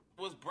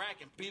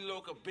Mike and B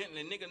Loca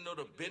Bentley. Nigga know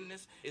the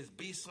business is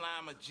B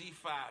Slime or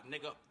G5,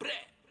 nigga. Bleh.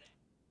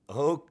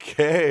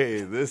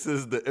 Okay, this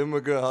is the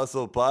Immigrant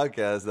Hustle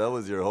Podcast. That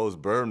was your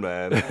host,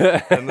 Birdman.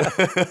 and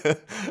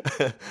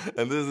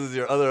this is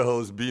your other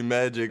host, B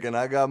Magic. And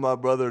I got my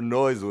brother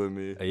Noise with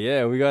me.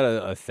 Yeah, we got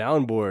a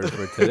soundboard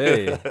for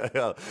today.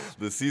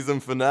 The season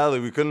finale.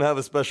 We couldn't have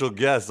a special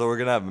guest, so we're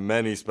going to have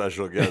many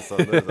special guests on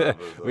this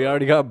episode. We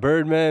already got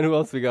Birdman. Who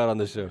else we got on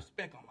the show?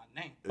 Respect on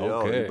my name. Yo,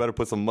 Okay. you better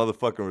put some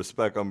motherfucking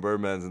respect on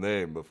Birdman's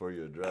name before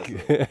you address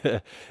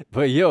him.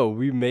 But yo,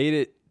 we made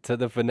it to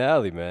the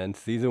finale, man.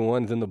 Season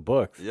 1's in the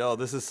books. Yo,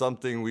 this is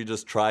something we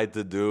just tried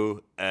to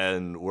do,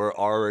 and we're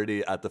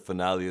already at the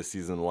finale of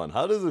season 1.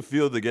 How does it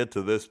feel to get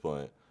to this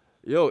point?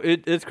 Yo,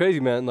 it's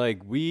crazy, man.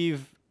 Like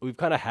we've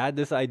kind of had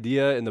this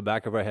idea in the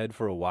back of our head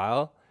for a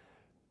while,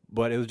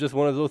 but it was just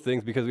one of those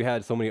things because we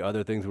had so many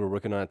other things we were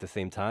working on at the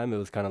same time. It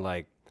was kind of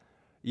like,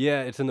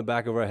 yeah, it's in the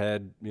back of our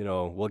head. You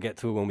know, we'll get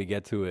to it when we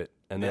get to it.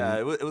 And then,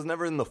 Yeah, it was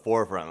never in the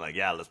forefront. Like,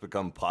 yeah, let's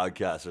become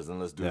podcasters and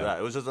let's do that.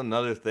 It was just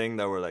another thing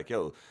that we're like,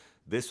 yo,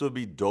 this would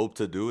be dope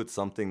to do. It's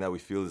something that we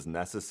feel is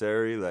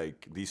necessary.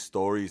 Like, these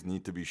stories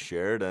need to be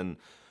shared. And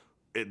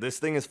this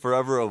thing is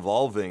forever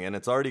evolving, and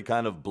it's already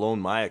kind of blown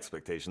my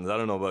expectations. I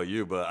don't know about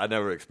you, but I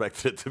never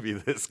expected it to be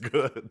this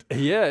good.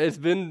 yeah, it's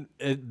been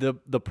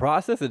the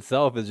process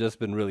itself has just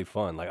been really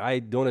fun. Like I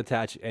don't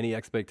attach any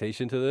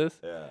expectation to this.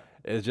 Yeah.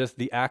 It's just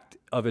the act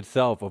of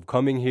itself of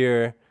coming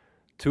here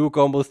to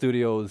Combo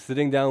Studios,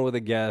 sitting down with a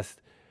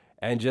guest,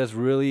 and just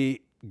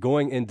really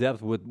going in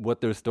depth with what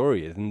their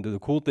story is. And the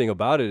cool thing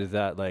about it is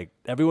that like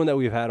everyone that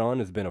we've had on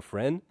has been a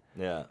friend.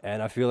 Yeah.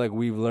 And I feel like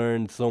we've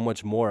learned so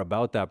much more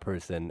about that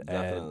person.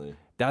 Definitely.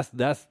 And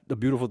that's the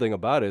beautiful thing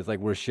about it. It's like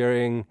we're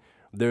sharing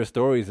their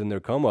stories and their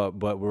come up,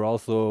 but we're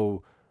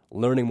also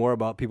learning more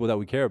about people that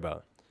we care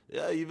about.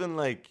 Yeah, even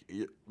like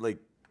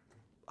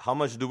how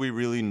much do we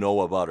really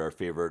know about our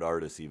favorite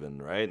artists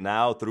even, right?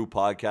 Now through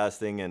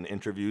podcasting and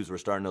interviews, we're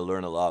starting to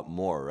learn a lot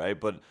more, right?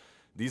 But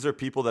these are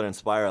people that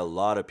inspire a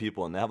lot of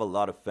people, and they have a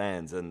lot of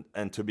fans.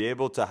 And to be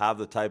able to have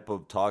the type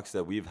of talks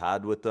that we've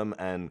had with them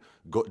and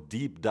go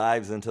deep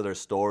dives into their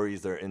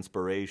stories, their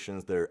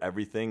inspirations, their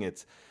everything,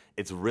 it's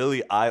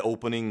really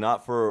eye-opening,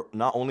 not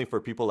only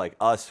for people like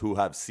us who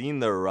have seen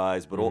their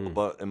rise, but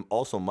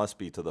also must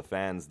be to the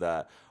fans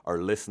that are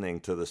listening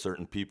to the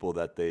certain people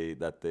that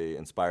they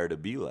inspire to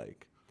be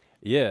like.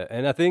 Yeah,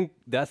 and I think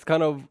that's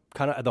kind of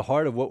at the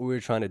heart of what we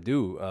were trying to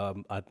do.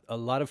 A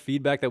lot of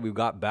feedback that we've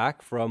got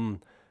back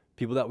from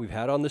people that we've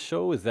had on the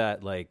show is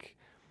that like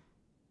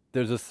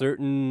there's a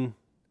certain,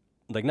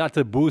 like, not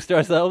to boost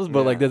ourselves,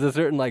 but like there's a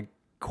certain like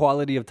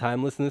quality of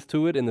timelessness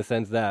to it in the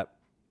sense that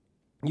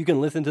you can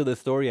listen to the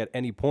story at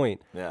any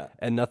point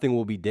and nothing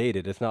will be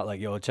dated. It's not like,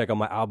 yo, check out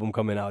my album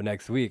coming out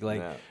next week.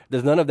 Like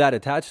there's none of that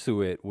attached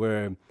to it,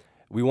 where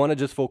we want to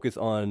just focus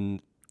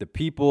on the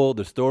people,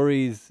 the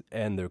stories,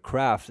 and their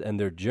crafts and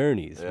their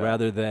journeys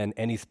rather than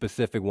any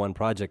specific one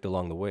project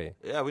along the way.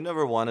 Yeah, we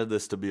never wanted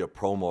this to be a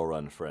promo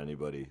run for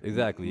anybody.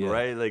 Exactly, yeah.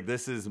 Right? Like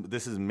this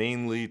is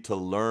mainly to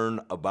learn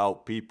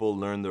about people,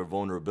 learn their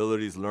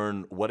vulnerabilities,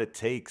 learn what it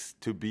takes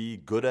to be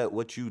good at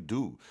what you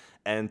do.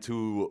 And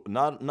to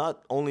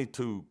not only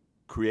to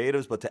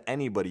creatives, but to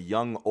anybody,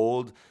 young,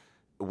 old,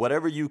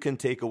 whatever you can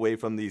take away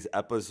from these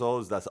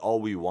episodes, that's all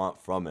we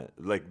want from it.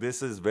 Like,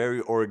 this is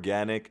very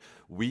organic.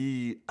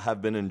 We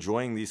have been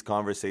enjoying these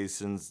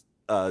conversations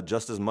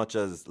just as much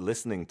as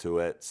listening to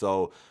it.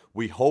 So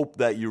we hope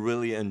that you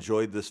really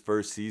enjoyed this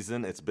first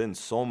season. It's been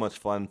so much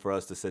fun for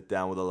us to sit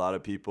down with a lot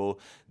of people.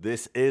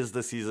 This is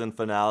the season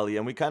finale,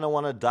 and we kind of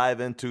want to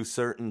dive into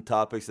certain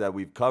topics that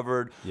we've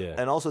covered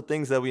and also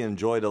things that we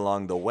enjoyed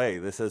along the way.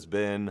 This has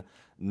been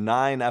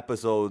 9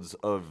 episodes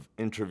of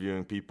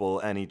interviewing people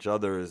and each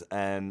other's,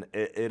 and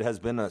it has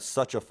been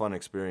such a fun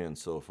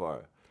experience so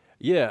far.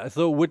 Yeah,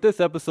 so with this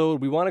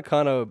episode, we want to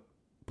kind of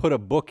put a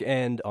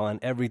bookend on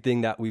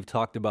everything that we've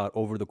talked about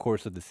over the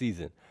course of the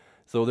season.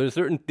 So there's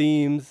certain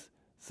themes,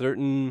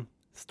 certain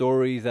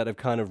stories that have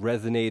kind of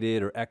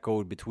resonated or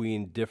echoed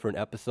between different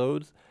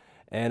episodes.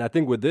 And I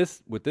think with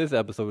this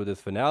episode, with this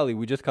finale,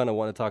 we just kind of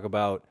want to talk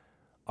about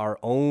our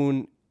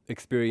own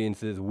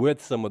experiences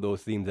with some of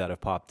those themes that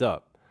have popped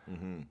up.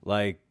 Mm-hmm.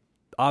 Like,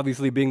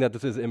 obviously, being that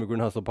this is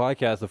Immigrant Hustle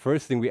Podcast, the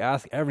first thing we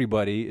ask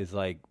everybody is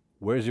like,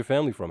 where's your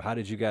family from? How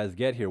did you guys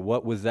get here?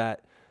 What was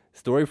that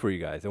story for you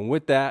guys? And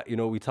with that, you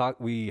know,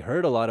 we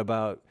heard a lot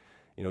about,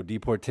 you know,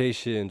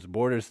 deportations,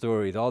 border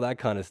stories, all that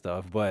kind of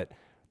stuff. But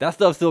that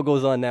stuff still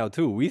goes on now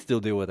too. We still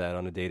deal with that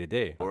on a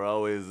day-to-day. We're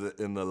always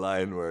in the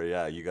line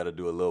where, you got to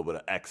do a little bit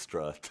of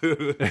extra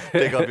to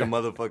take off your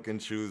motherfucking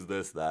shoes,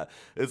 this, that.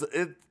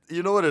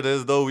 You know what it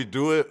is, though? We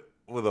do it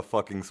with a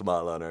fucking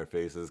smile on our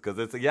faces, because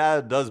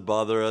it does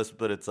bother us,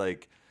 but it's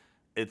like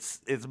it's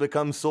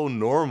become so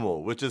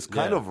normal, which is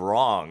kind of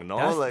wrong.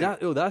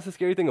 No, that's the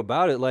scary thing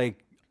about it.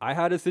 Like, I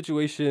had a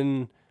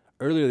situation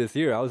earlier this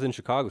year. I was in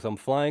Chicago, so I'm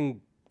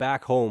flying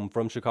back home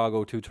from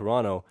Chicago to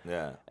Toronto.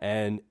 Yeah.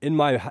 And in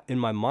my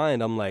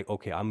mind, I'm like,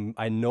 okay,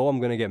 I know I'm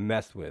gonna get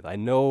messed with. I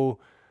know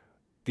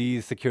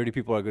these security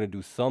people are going to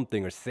do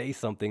something or say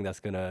something that's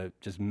going to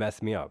just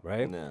mess me up,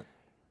 right? Yeah.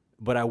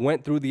 But I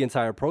went through the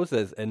entire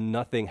process and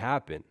nothing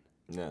happened.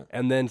 Yeah.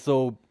 And then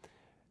so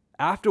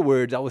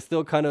afterwards, I was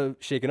still kind of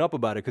shaken up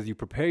about it because you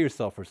prepare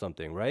yourself for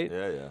something, right?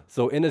 Yeah, yeah.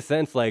 So in a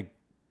sense, like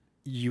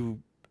you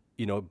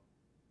know,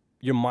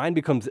 your mind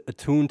becomes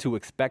attuned to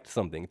expect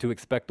something, to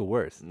expect the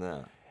worst.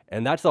 Yeah.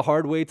 And that's a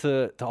hard way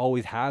to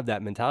always have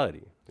that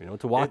mentality, you know,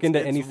 to walk into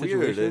any weird.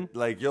 situation.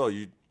 Like,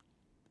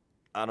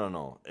 I don't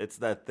know. It's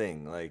that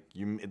thing. Like,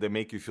 they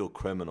make you feel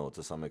criminal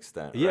to some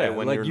extent. Yeah, right?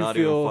 When like you're you not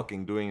feel- even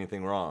fucking doing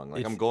anything wrong.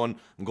 Like, I'm going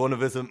to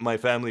visit my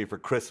family for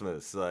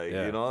Christmas. Like,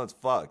 Yeah. you know, it's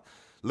fucked.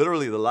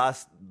 Literally, the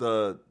last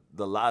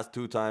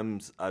 2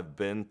 times I've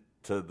been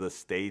to the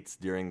States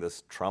during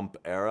this Trump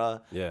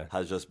era Yeah.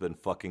 has just been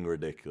fucking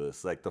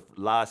ridiculous. Like, the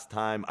last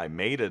time I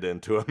made it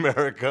into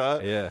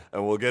America, Yeah.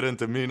 and we'll get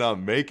into me not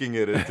making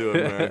it into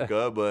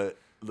America, but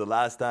the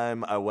last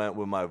time I went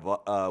with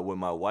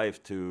my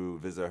wife to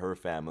visit her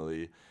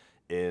family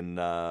in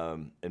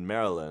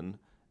Maryland,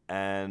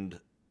 and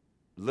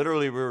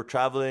literally we were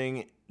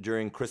traveling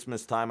during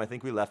Christmas time. I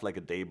think we left like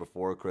a day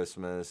before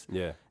Christmas.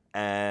 Yeah.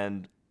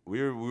 And we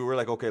were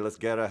like, okay, let's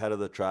get ahead of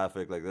the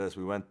traffic like this.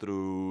 We went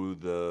through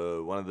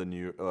one of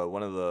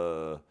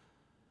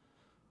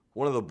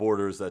the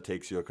borders that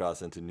takes you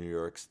across into New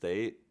York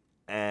State,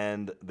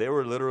 and they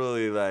were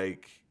literally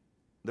like,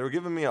 they were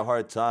giving me a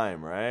hard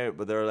time, right?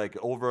 But they're like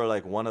over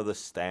like one of the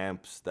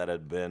stamps that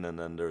had been, and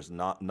then there's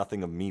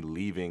nothing of me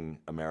leaving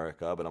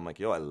America. But I'm like,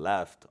 yo, I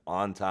left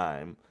on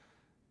time.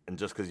 And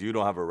just because you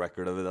don't have a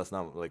record of it, that's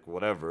not like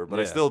whatever. But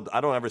Yeah.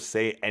 I don't ever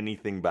say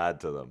anything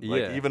bad to them.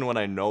 Like, Yeah. even when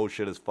I know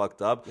shit is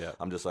fucked up, Yeah.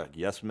 I'm just like,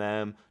 yes,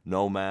 ma'am,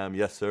 no, ma'am,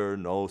 yes, sir,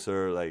 no,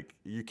 sir. Like,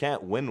 you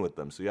can't win with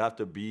them. So you have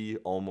to be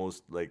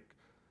almost like,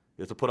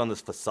 you have to put on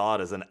this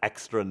facade as an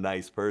extra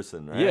nice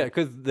person, right? Yeah,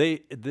 because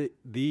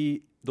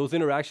those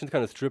interactions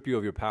kind of strip you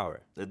of your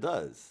power. It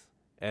does.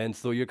 And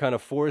so you're kind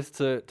of forced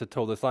to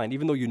toe this line,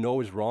 even though you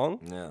know it's wrong.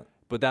 Yeah.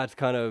 But that's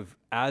kind of,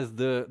 as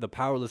the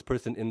powerless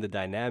person in the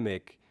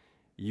dynamic,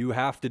 you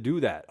have to do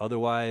that.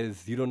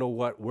 Otherwise, you don't know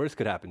what worse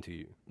could happen to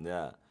you.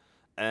 Yeah.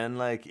 And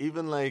like,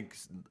 even like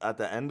at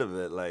the end of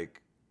it,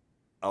 like,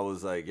 I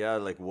was like, yeah,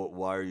 like,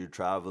 why are you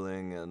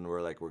traveling? And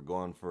we're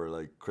going for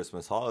like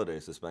Christmas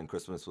holidays to spend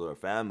Christmas with our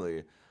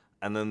family.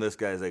 And then this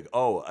guy's like,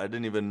 oh, I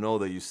didn't even know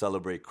that you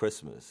celebrate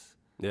Christmas.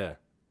 Yeah.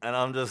 And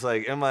I'm just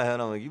like, in my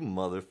head, I'm like, you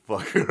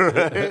motherfucker,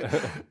 right?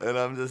 And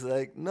I'm just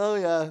like, no,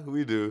 yeah,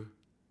 we do.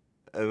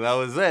 And that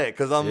was it.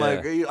 Because I'm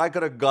like, I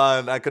could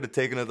have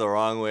taken it the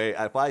wrong way.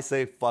 If I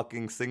say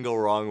fucking single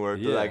wrong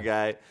word to that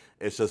guy,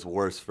 it's just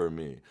worse for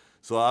me.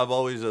 So I've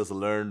always just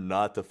learned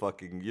not to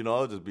fucking,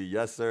 just be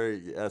yes, sir,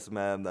 yes,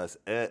 ma'am, that's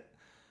it.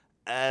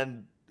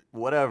 And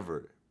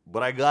whatever.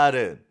 But I got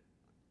in.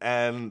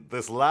 And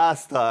this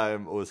last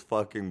time was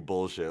fucking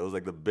bullshit. It was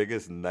like the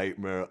biggest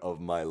nightmare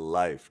of my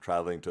life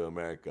traveling to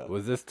America.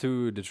 Was this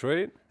to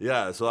Detroit?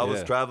 Yeah, so I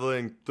was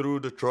traveling through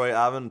Detroit.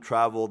 I haven't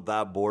traveled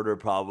that border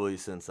probably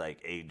since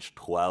like age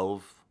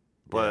 12.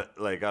 But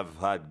like, I've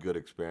had good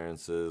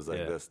experiences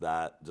like this,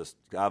 that. Just,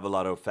 I have a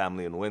lot of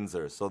family in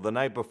Windsor. So the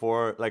night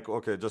before, like,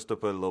 okay, just to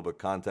put a little bit of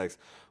context,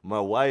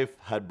 my wife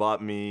had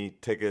bought me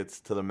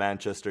tickets to the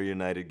Manchester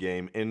United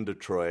game in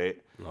Detroit,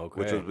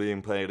 which was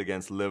being played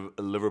against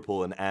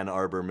Liverpool in Ann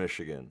Arbor,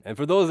 Michigan. And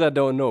for those that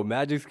don't know,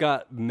 Magic's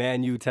got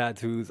Man U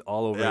tattoos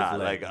all over his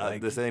leg.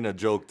 Like, this ain't a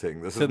joke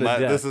thing. This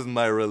death. is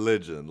my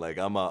religion. Like,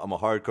 I'm a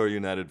hardcore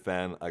United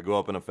fan. I grew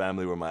up in a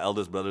family where my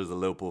eldest brother is a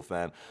Liverpool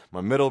fan.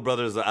 My middle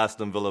brother is an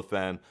Aston Villa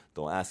fan.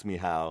 Don't ask me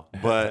how,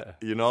 but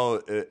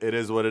it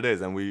is what it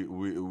is, and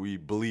we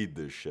bleed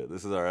this shit.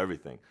 This is our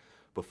everything.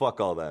 But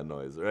fuck all that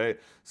noise, right?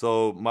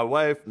 So my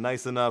wife,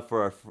 nice enough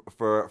for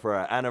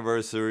our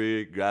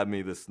anniversary, grabbed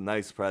me this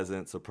nice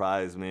present,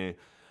 surprised me.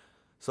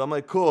 So I'm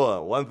like,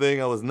 cool. One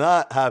thing I was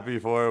not happy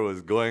for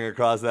was going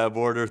across that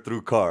border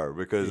through car,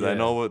 because I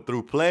know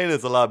through plane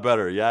it's a lot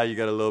better. Yeah, you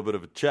get a little bit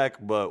of a check,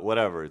 but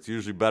whatever. It's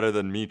usually better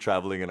than me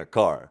traveling in a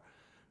car.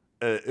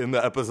 In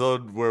the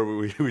episode where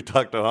we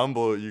talked to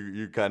Humble,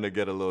 you kind of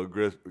get a little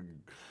grasp.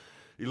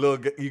 You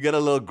get a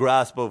little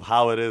grasp of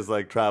how it is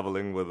like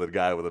traveling with a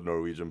guy with a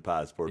Norwegian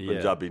passport,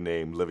 Punjabi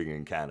name, living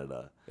in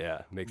Canada.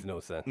 Yeah, makes no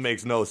sense.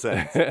 Makes no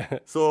sense.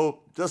 So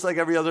just like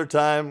every other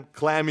time,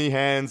 clammy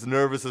hands,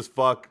 nervous as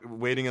fuck,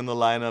 waiting in the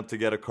lineup to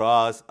get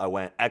across. I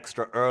went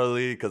extra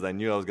early because I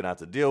knew I was going to have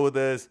to deal with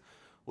this.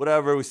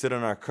 Whatever, we sit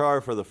in our car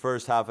for the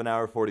first half an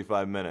hour,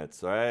 45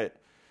 minutes, all right?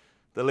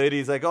 The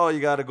lady's like, oh, you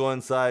got to go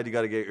inside. You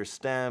got to get your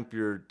stamp,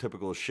 your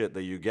typical shit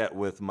that you get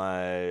with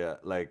my, I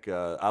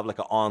have like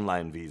an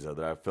online visa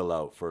that I fill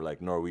out for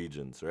like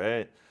Norwegians,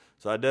 right?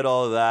 So I did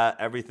all of that.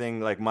 Everything,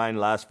 like mine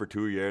lasts for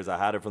 2 years. I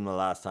had it from the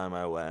last time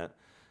I went.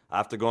 I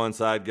have to go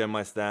inside, get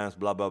my stamps,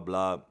 blah, blah,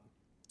 blah.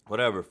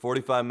 Whatever,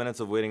 45 minutes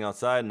of waiting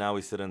outside. Now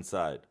we sit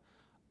inside.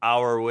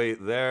 Hour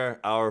wait there,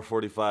 hour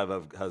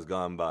 45 has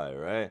gone by,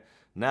 right?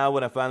 Now,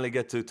 when I finally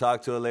get to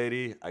talk to a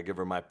lady, I give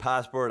her my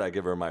passport, I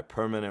give her my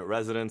permanent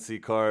residency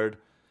card,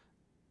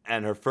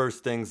 and her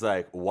first thing's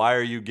like, why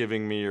are you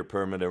giving me your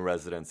permanent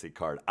residency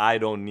card? I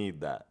don't need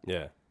that.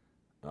 Yeah.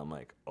 And I'm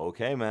like,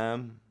 okay,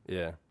 ma'am.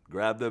 Yeah.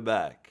 Grabbed it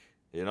back.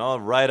 You know,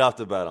 right off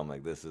the bat, I'm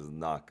like, this is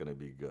not going to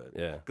be good.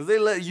 Yeah. Because they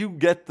let you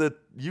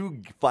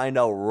you find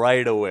out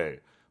right away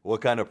what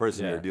kind of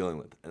person you're dealing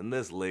with. And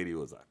this lady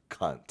was a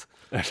cunt.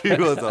 She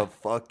was a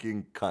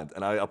fucking cunt.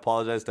 And I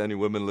apologize to any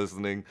women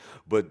listening,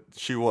 but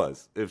she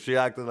was. If she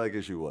acted like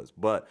it, she was.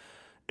 But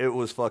it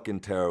was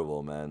fucking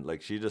terrible, man.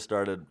 Like, she just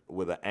started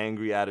with an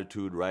angry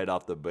attitude right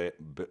off the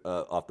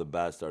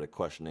bat, started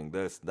questioning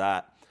this,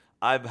 that.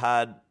 I've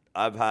had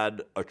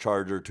a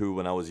charge or two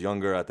when I was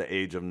younger at the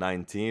age of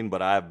 19,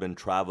 but I've been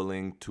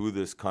traveling to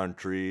this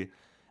country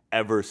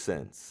ever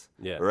since.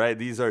 Yeah. Right?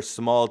 These are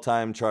small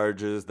time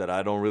charges that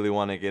I don't really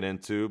want to get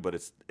into, but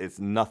it's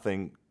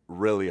nothing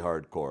really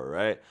hardcore,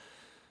 right?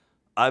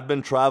 I've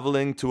been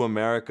traveling to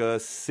America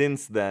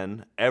since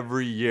then,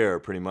 every year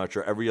pretty much,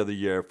 or every other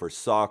year, for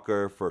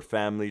soccer, for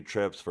family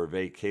trips, for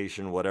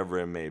vacation, whatever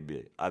it may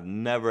be. I've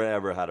never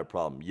ever had a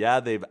problem. Yeah,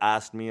 they've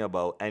asked me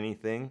about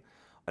anything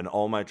and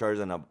all my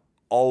charges, and I've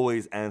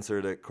always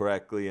answered it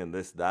correctly and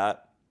this,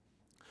 that.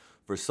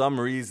 For some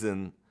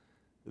reason,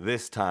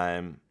 this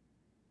time,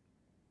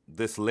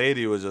 this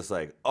lady was just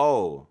like,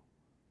 oh,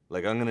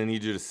 like, I'm going to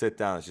need you to sit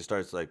down. She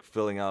starts, like,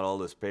 filling out all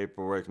this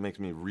paperwork, makes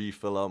me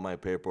refill out my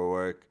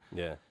paperwork.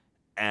 Yeah.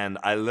 And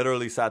I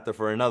literally sat there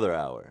for another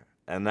hour.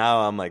 And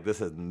now I'm like, this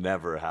has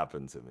never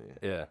happened to me.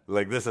 Yeah.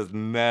 Like, this has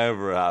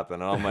never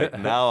happened. And I'm like,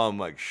 now I'm,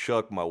 like,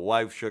 shook. My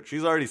wife shook.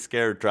 She's already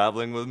scared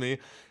traveling with me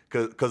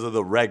because of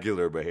the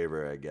regular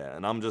behavior I get.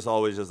 And I'm just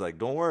always just like,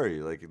 don't worry.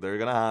 Like, they're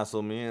going to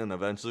hassle me, and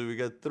eventually we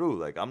get through.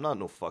 Like, I'm not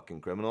no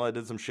fucking criminal. I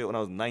did some shit when I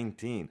was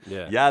 19.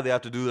 Yeah, they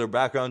have to do their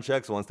background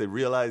checks. Once they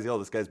realize, yo,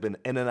 this guy's been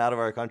in and out of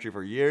our country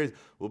for years,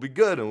 we'll be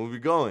good and we'll be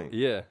going.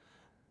 Yeah.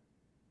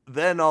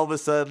 Then all of a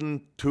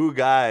sudden, two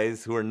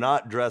guys who are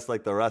not dressed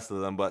like the rest of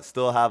them, but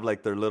still have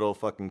like their little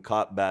fucking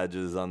cop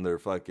badges on their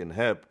fucking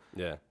hip,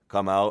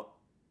 come out.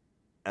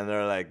 And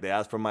they're like, they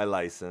asked for my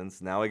license.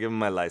 Now I give them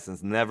my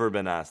license. Never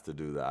been asked to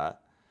do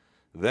that.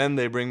 Then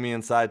they bring me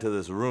inside to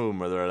this room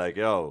where they're like,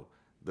 yo,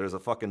 there's a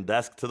fucking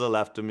desk to the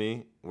left of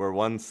me where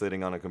one's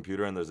sitting on a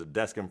computer, and there's a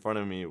desk in front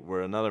of me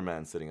where another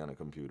man's sitting on a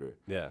computer.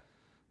 Yeah.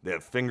 They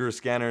have finger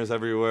scanners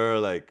everywhere,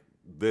 like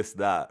this,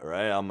 that,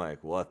 right? I'm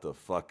like, what the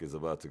fuck is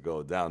about to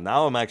go down?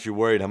 Now I'm actually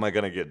worried, am I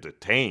going to get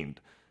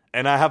detained?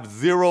 And I have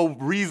zero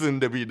reason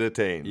to be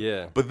detained.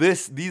 Yeah. But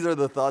these are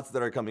the thoughts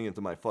that are coming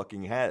into my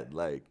fucking head.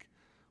 Like,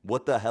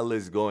 what the hell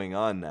is going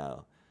on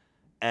now?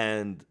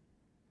 And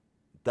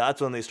that's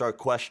when they start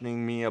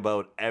questioning me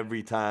about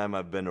every time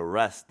I've been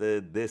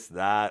arrested, this,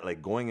 that,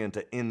 like going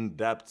into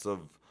in-depths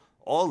of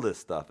all this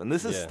stuff. And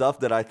this is stuff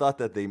that I thought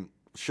that they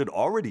should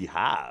already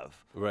have.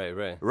 Right.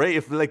 Right?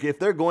 If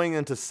they're going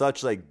into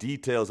such like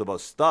details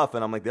about stuff,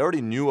 and I'm like, they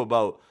already knew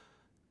about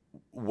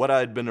what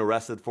I'd been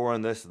arrested for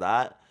and this,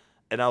 that.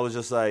 And I was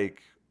just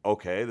like,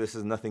 okay, this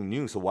is nothing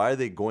new. So why are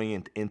they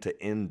going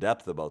into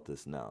in-depth about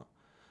this now?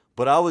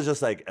 But I was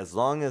just like, as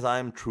long as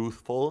I'm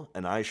truthful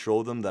and I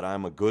show them that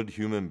I'm a good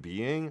human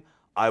being,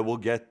 I will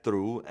get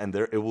through, and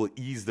it will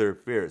ease their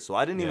fears. So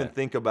I didn't even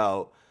think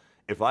about,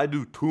 if I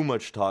do too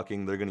much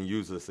talking, they're going to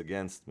use this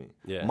against me.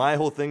 Yeah. My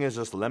whole thing is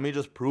just, let me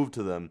just prove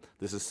to them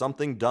this is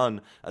something done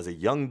as a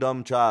young,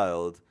 dumb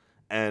child.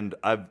 And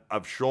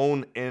I've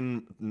shown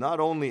in, not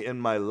only in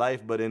my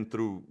life, but in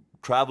through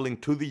traveling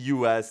to the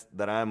U.S.,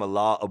 that I'm a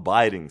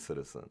law-abiding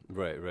citizen.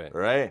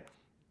 Right?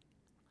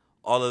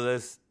 All of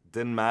this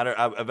didn't matter.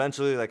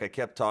 Eventually, like, I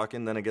kept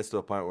talking. Then it gets to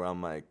a point where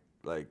I'm like,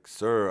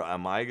 sir,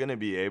 am I going to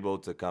be able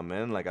to come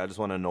in? Like, I just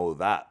want to know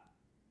that.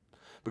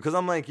 Because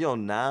I'm like, yo,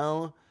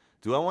 now,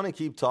 do I want to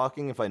keep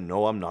talking if I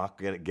know I'm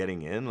not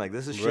getting in? Like,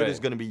 this is shit is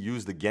going to be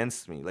used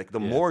against me. Like, the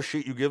more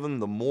shit you give them,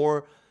 the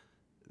more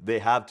they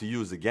have to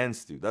use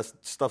against you. That's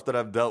stuff that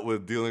I've dealt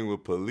with dealing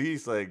with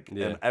police, like,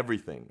 and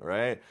everything,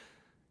 right?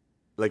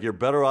 Like, you're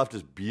better off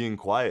just being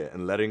quiet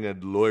and letting a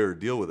lawyer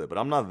deal with it. But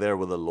I'm not there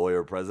with a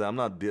lawyer present. I'm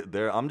not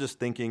there. I'm just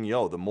thinking,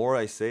 yo, the more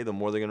I say, the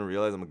more they're going to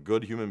realize I'm a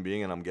good human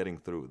being and I'm getting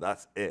through.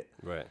 That's it.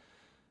 Right.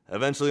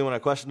 Eventually, when I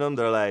question them,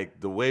 they're like,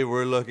 the way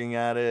we're looking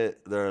at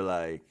it, they're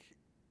like,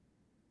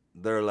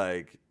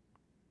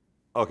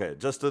 okay,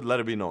 just to let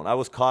it be known, I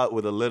was caught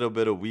with a little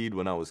bit of weed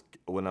when I was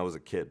a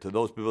kid. To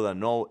those people that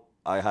know,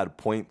 I had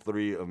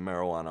 0.3 of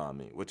marijuana on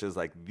me, which is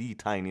like the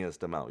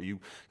tiniest amount. You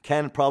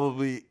can't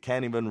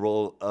even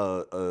roll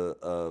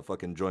a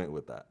fucking joint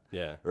with that.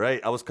 Yeah. Right?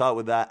 I was caught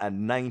with that at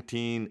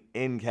 19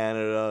 in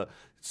Canada.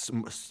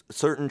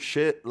 Certain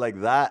shit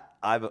like that,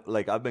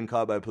 I've been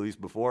caught by police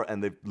before,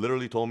 and they've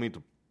literally told me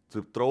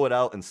to throw it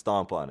out and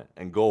stomp on it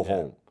and go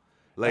home.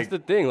 Like,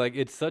 that's the thing. Like,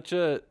 it's such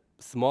a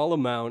small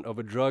amount of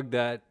a drug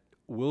that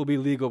will be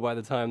legal by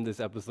the time this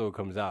episode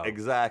comes out.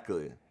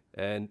 Exactly.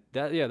 And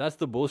that's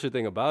the bullshit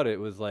thing about it,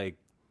 was like,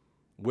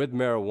 with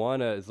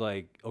marijuana, it's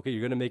like, okay,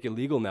 you're gonna make it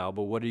legal now,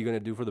 but what are you gonna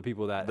do for the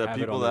people that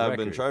have it on the have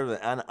record? been charged with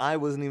it? And I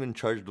wasn't even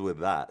charged with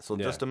that. So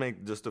just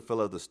to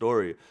fill out the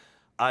story,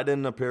 I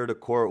didn't appear to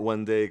court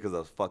one day because I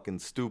was fucking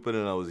stupid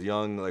and I was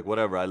young, like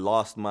whatever. I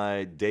lost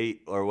my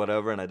date or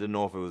whatever, and I didn't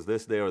know if it was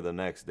this day or the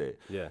next day.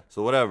 Yeah.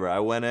 So whatever, I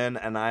went in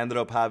and I ended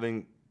up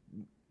having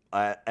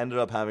I ended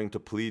up having to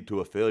plead to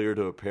a failure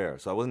to appear.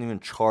 So I wasn't even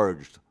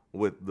charged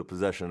with the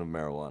possession of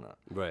marijuana.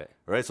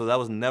 Right? So that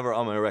was never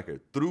on my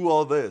record. Through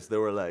all this, they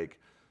were like,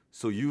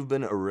 so you've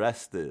been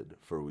arrested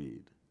for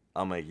weed.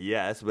 I'm like,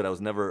 yes, but I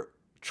was never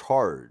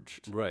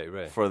charged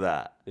for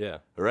that. Yeah.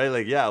 Right?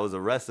 Like, yeah, I was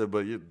arrested,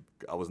 but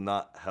I was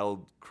not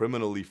held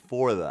criminally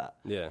for that.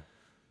 Yeah.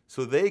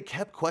 So they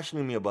kept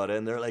questioning me about it,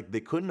 and they're like, they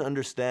couldn't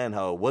understand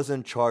how I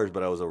wasn't charged,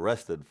 but I was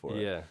arrested for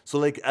it. Yeah. So,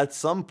 like, at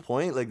some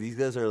point, like, these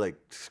guys are, like,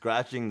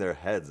 scratching their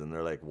heads, and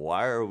they're like,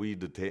 why are we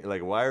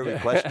why are we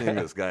questioning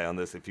this guy on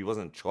this if he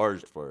wasn't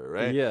charged for it,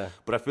 right? Yeah.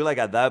 But I feel like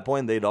at that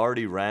point, they'd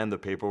already ran the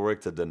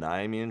paperwork to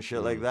deny me and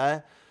shit like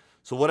that.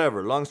 So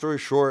whatever, long story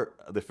short,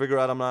 they figure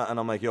out I'm not,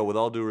 and I'm like, yo, with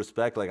all due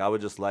respect, like, I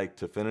would just like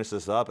to finish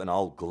this up, and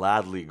I'll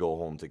gladly go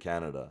home to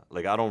Canada.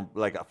 Like, I don't,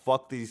 like,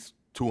 fuck these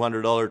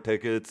 $200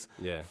 tickets.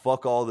 Yeah.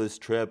 Fuck all this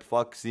trip.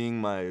 Fuck seeing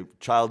my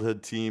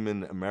childhood team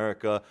in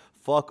America.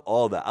 Fuck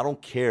all that. I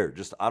don't care.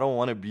 Just, I don't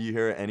want to be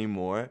here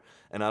anymore,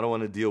 and I don't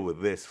want to deal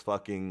with this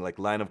fucking, like,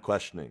 line of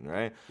questioning,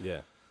 right?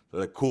 Yeah.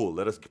 They're like, cool,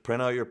 let us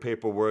print out your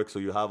paperwork so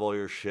you have all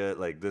your shit.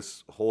 Like,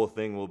 this whole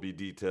thing will be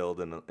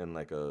detailed in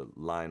like a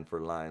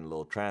line-for-line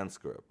little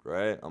transcript,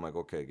 right? I'm like,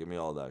 okay, give me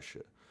all that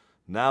shit.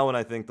 Now when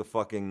I think the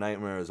fucking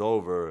nightmare is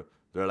over,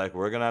 they're like,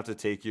 we're going to have to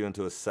take you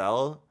into a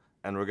cell,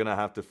 and we're going to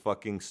have to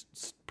fucking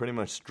pretty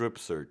much strip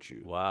search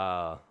you.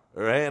 Wow.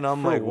 Right? And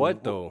I'm For like,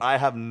 what, though? I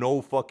have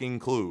no fucking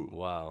clue.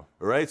 Wow.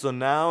 Right? So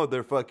now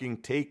they're fucking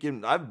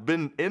taking... I've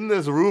been in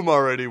this room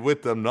already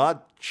with them,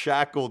 not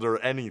shackled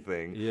or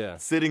anything. Yeah.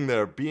 Sitting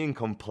there, being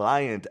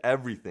compliant,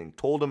 everything.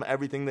 Told them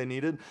everything they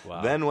needed.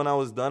 Wow. Then when I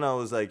was done, I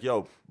was like,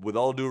 yo, with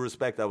all due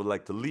respect, I would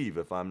like to leave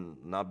if I'm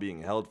not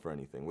being held for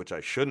anything, which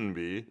I shouldn't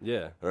be.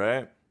 Yeah.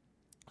 Right?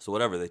 So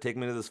whatever. They take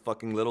me to this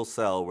fucking little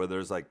cell where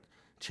there's like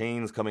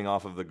chains coming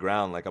off of the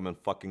ground like I'm in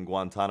fucking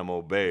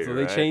Guantanamo Bay. So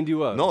right? they chained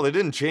you up? No, they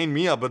didn't chain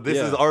me up, but this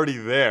is already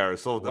there.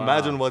 So Wow.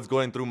 imagine what's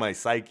going through my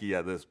psyche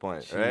at this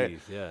point, Jeez, right?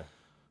 yeah.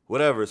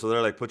 Whatever. So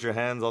they're like, put your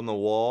hands on the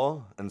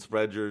wall and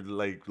spread your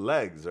like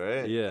legs,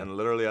 right? Yeah. And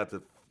literally had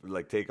to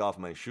like take off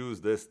my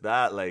shoes, this,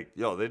 that. Like,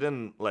 yo, they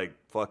didn't like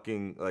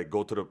fucking like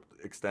go to the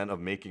extent of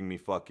making me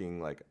fucking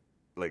like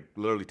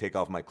literally take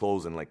off my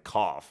clothes and like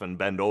cough and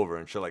bend over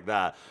and shit like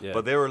that. Yeah.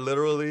 But they were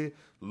literally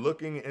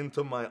looking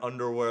into my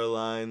underwear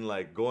line,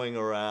 like going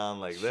around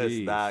like this,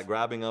 Jeez. that,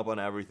 grabbing up on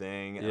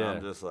everything. And Yeah.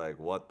 I'm just like,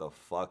 what the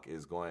fuck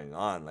is going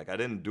on? Like, I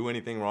didn't do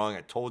anything wrong.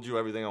 I told you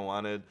everything I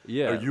wanted.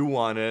 Yeah. Or you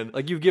wanted.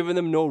 Like, you've given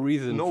them no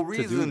reason No to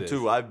reason do this.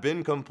 to. I've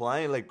been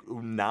compliant. Like,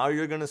 now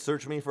you're going to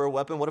search me for a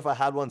weapon? What if I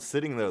had one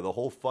sitting there the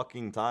whole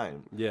fucking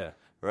time? Yeah.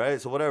 Right?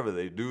 So whatever,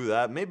 they do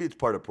that. Maybe it's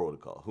part of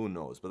protocol. Who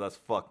knows? But that's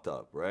fucked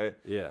up, right?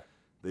 Yeah.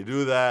 They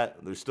do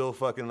that. They're still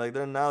fucking like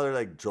they're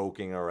like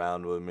joking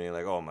around with me,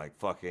 like, oh, my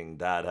fucking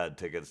dad had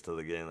tickets to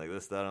the game, like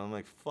this, that. And I'm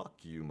like, fuck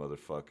you,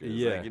 motherfuckers.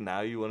 Yeah. Like,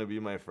 now you want to be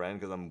my friend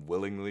because I'm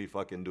willingly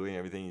fucking doing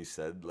everything you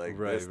said, like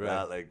Right, this, right.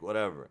 that, like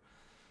whatever.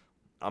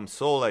 I'm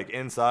so like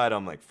inside,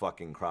 I'm like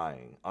fucking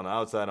crying. On the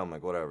outside, I'm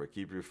like, whatever.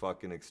 Keep your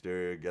fucking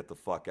exterior, get the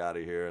fuck out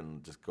of here,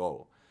 and just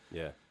go.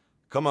 Yeah.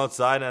 Come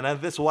outside, and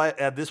at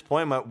this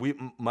point,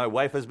 my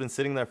wife has been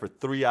sitting there for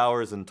 3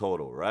 hours in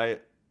total,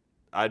 right?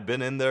 I'd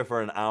been in there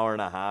for an hour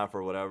and a half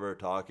or whatever,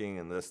 talking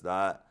and this,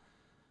 that.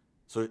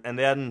 So, and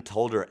they hadn't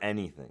told her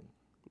anything.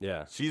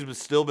 Yeah. She's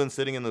still been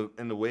sitting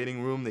in the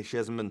waiting room. She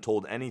hasn't been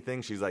told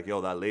anything. She's like, yo,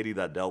 that lady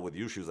that dealt with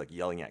you, she was like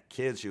yelling at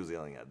kids. She was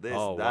yelling at this,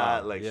 Oh,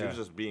 that. wow. Like, she Yeah. was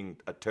just being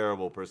a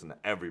terrible person to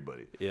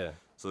everybody. Yeah.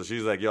 So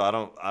she's like, yo, I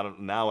don't,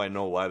 now I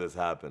know why this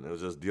happened. It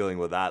was just dealing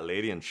with that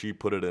lady, and she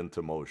put it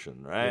into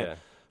motion, right? Yeah.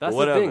 That's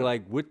the thing.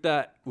 Like, with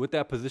that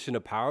position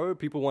of power,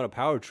 people want a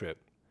power trip.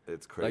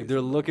 It's crazy. Like,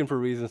 they're looking for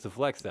reasons to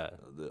flex that.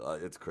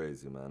 It's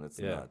crazy, man. It's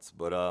Yeah. nuts.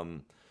 But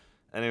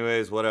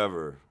anyways,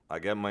 whatever. I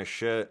get my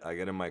shit. I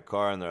get in my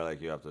car, and they're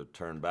like, you have to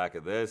turn back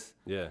at this.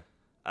 Yeah.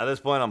 At this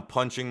point, I'm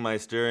punching my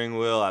steering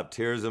wheel. I have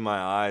tears in my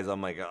eyes.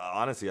 I'm like,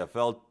 honestly, I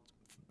felt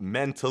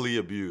mentally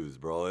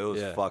abused, bro. It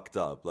was Yeah. fucked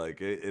up.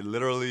 Like, it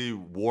literally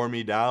wore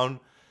me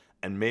down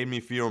and made me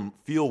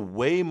feel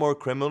way more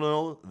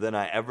criminal than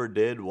I ever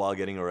did while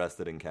getting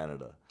arrested in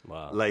Canada.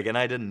 Wow. Like, and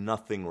I did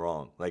nothing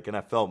wrong. Like, and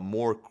I felt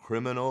more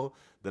criminal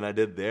than I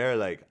did there.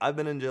 Like, I've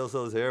been in jail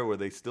cells here where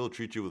they still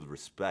treat you with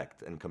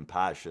respect and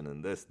compassion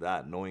and this,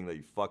 that, knowing that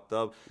you fucked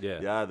up.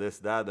 Yeah. This,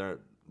 that.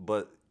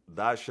 But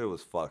that shit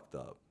was fucked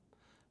up.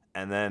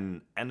 And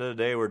then, end of the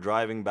day, we're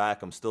driving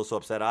back. I'm still so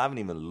upset. I haven't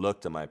even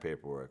looked at my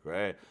paperwork,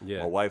 right? Yeah.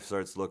 My wife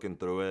starts looking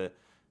through it.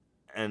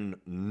 And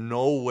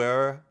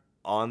nowhere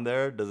on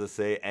there does it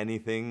say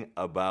anything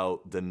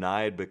about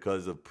denied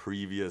because of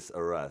previous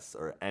arrests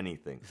or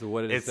anything. So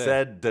what did it say? It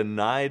said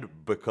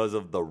denied because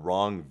of the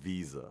wrong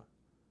visa.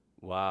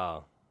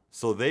 Wow.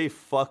 So they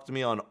fucked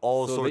me on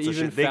all So sorts they of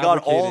even shit. They got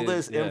all fabricated-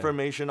 this yeah.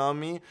 information on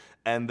me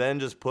and then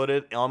just put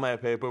it on my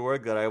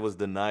paperwork that I was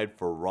denied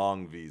for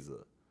wrong visa.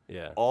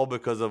 Yeah. All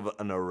because of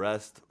an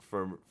arrest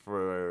for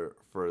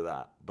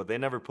that. But they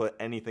never put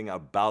anything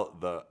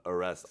about the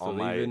arrest So on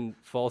they my... even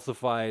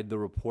falsified the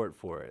report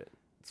for it.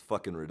 It's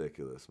fucking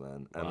ridiculous,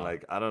 man. And Wow.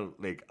 like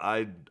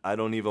I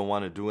don't even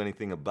want to do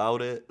anything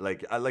about it.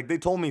 Like they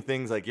told me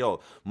things like, yo,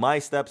 my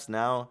steps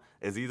now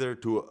is either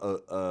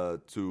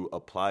to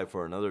apply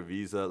for another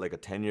visa, like a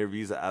 10-year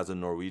visa as a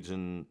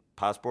Norwegian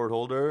passport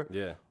holder,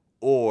 Yeah.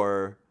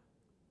 or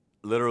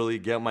literally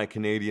get my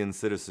Canadian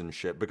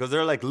citizenship, because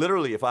they're like,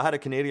 literally, if I had a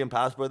Canadian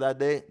passport that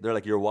day, they're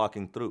like, you're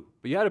walking through.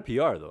 But you had a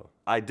PR though.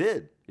 I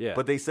did. Yeah.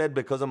 But they said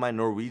because of my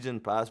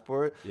Norwegian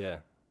passport, Yeah.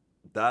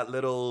 that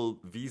little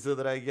visa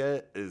that I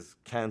get is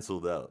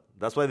canceled out.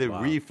 That's why they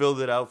Wow. refilled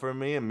it out for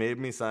me and made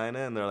me sign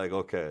it. And they're like,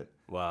 okay.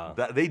 Wow.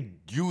 That they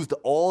used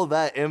all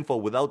that info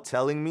without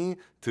telling me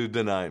to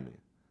deny me,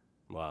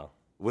 Wow.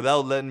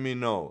 without letting me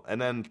know.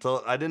 And then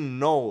I didn't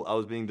know I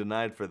was being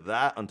denied for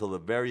that until the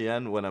very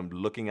end, when I'm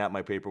looking at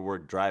my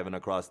paperwork driving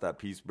across that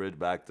Peace Bridge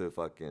back to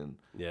fucking,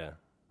 Yeah.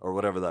 or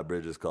whatever that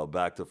bridge is called,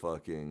 back to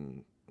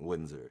fucking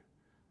Windsor.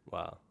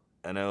 Wow.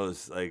 And it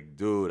was like,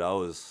 dude,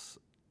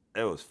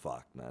 it was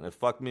fucked, man. It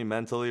fucked me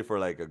mentally for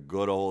like a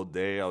good old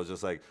day. I was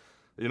just like,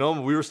 you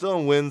know, we were still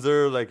in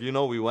Windsor. Like, you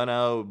know, we went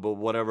out, but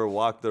whatever,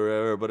 walked the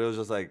river. But it was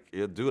just like,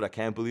 yeah, dude, I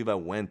can't believe I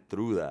went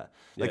through that.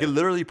 Like, Yeah. it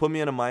literally put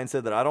me in a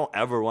mindset that I don't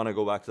ever want to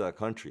go back to that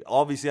country.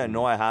 Obviously, I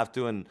know I have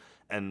to.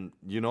 And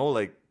you know,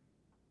 like,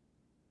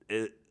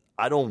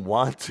 I don't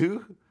want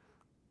to.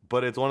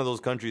 But it's one of those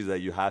countries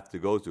that you have to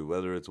go to,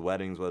 whether it's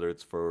weddings, whether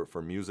it's for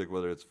music,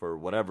 whether it's for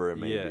whatever it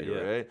may be, Yeah.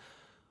 right?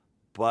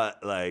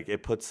 But, like,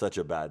 it put such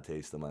a bad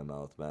taste in my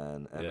mouth,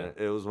 man. And Yeah.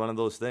 it was one of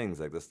those things.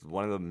 Like, this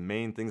one of the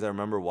main things I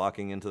remember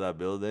walking into that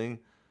building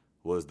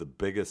was the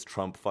biggest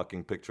Trump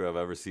fucking picture I've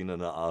ever seen in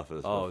the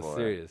office Oh, before.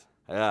 serious?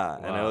 Yeah,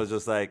 and it Wow. was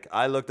just like,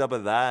 I looked up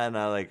at that, and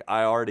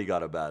I already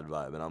got a bad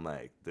vibe. And I'm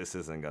like, this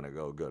isn't going to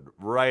go good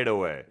right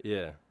away.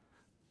 Yeah.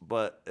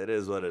 But it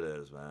is what it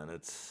is, man.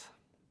 It's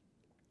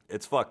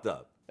fucked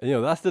up. And, you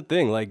know, that's the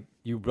thing. Like,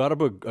 you brought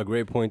up a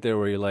great point there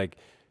where you're like,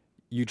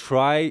 you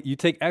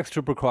take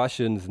extra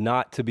precautions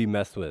not to be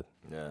messed with.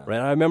 Yeah. Right?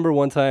 I remember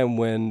one time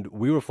when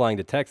we were flying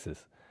to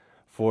Texas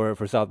for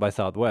South by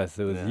Southwest.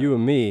 It was Yeah. you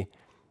and me.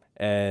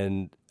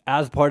 And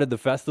as part of the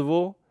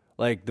festival,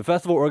 like the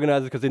festival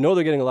organizers, because they know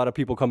they're getting a lot of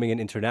people coming in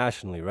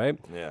internationally, right?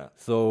 Yeah.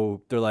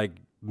 So they're like,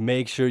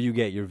 make sure you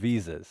get your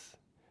visas.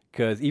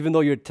 Because even though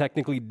you're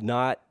technically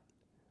not,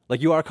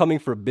 like you are coming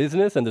for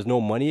business and there's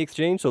no money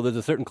exchange, so there's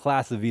a certain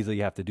class of visa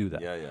you have to do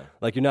that. Yeah, yeah.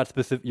 Like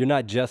you're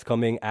not just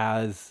coming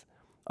as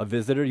a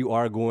visitor, you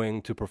are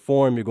going to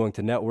perform, you're going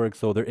to network,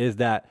 so there is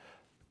that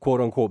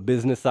quote unquote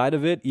business side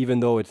of it, even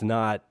though it's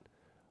not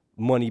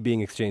money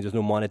being exchanged, there's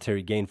no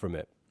monetary gain from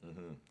it.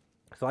 Mm-hmm.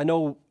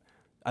 So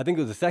I think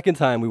it was the second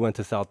time we went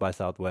to South by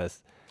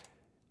Southwest,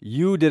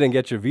 you didn't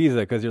get your visa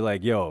because you're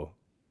like, yo,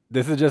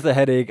 this is just a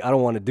headache, I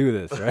don't want to do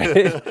this,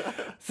 right?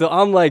 So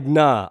I'm like,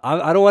 nah,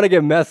 I don't want to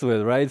get messed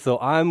with, right? So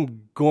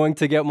I'm going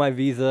to get my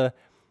visa,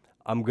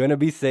 I'm going to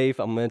be safe,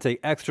 I'm going to take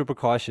extra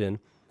precaution.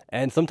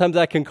 And sometimes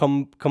that can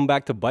come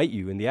back to bite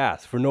you in the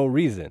ass for no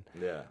reason.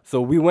 Yeah. So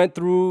we went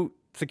through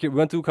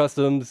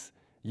customs.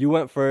 You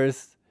went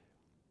first.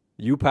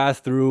 You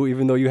passed through,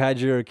 even though you had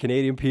your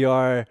Canadian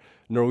PR,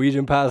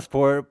 Norwegian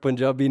passport,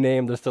 Punjabi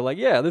name. They're still like,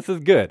 yeah, this is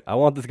good. I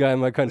want this guy in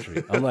my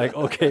country. I'm like,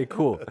 okay,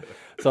 cool.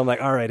 So I'm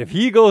like, all right, if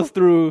he goes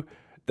through,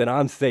 then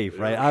I'm safe,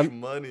 right?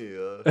 I'm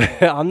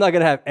not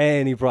gonna have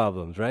any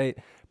problems, right?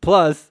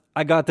 Plus,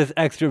 I got this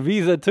extra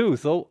visa too,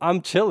 so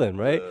I'm chilling,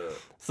 right?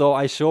 So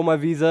I show my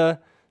visa.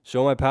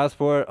 Show my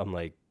passport. I'm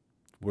like,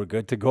 we're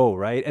good to go,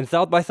 right? And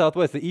South by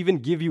Southwest, they even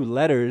give you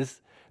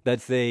letters that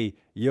say,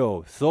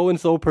 yo,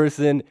 so-and-so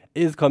person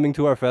is coming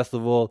to our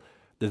festival.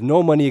 There's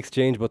no money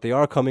exchange, but they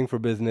are coming for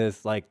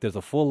business. Like, there's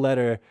a full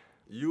letter.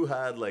 You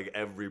had, like,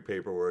 every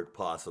paperwork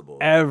possible.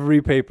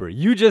 Every paper.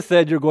 You just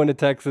said you're going to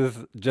Texas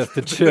just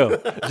to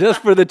chill.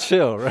 Just for the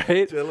chill,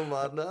 right?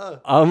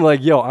 I'm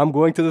like, yo, I'm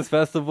going to this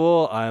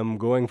festival. I'm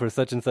going for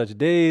such and such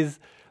days.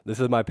 This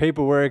is my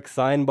paperwork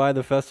signed by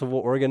the festival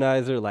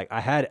organizer. Like,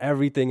 I had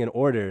everything in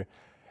order.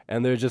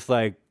 And they're just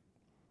like,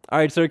 all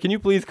right, sir, can you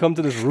please come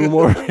to this room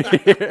over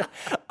here?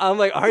 I'm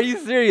like, are you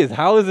serious?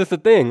 How is this a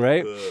thing,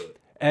 right?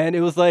 And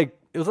it was like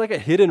a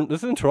hidden,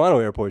 this is in Toronto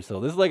airport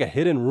still. This is like a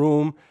hidden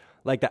room.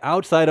 Like, the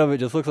outside of it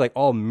just looks like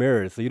all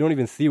mirrors. So you don't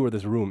even see where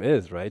this room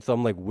is, right? So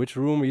I'm like, which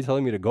room are you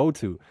telling me to go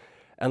to?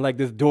 And, like,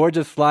 this door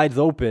just slides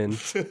open.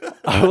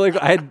 I'm like,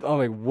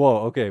 whoa,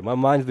 okay, my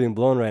mind's being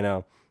blown right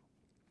now.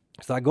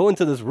 So I go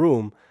into this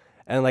room,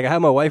 and, like, I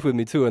have my wife with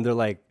me, too, and they're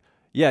like,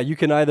 yeah, you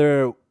can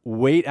either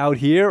wait out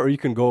here or you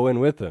can go in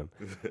with him.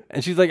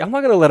 And she's like, I'm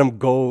not going to let him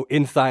go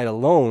inside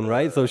alone,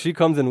 right? So she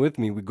comes in with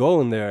me. We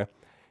go in there.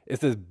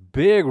 It's this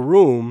big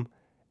room,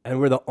 and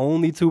we're the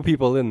only two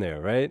people in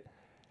there, right?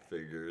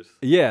 Figures.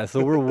 Yeah,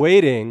 so we're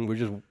waiting.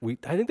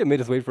 I think they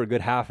made us wait for a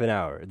good half an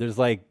hour. There's,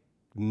 like,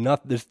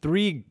 there's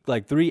three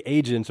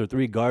agents or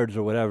three guards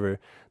or whatever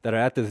that are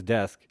at this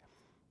desk.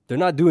 They're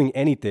not doing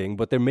anything,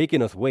 but they're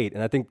making us wait.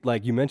 And I think,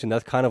 like you mentioned,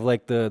 that's kind of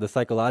like the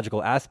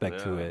psychological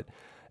aspect to it.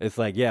 It's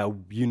like, yeah,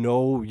 you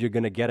know you're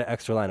going to get an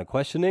extra line of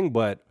questioning,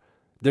 but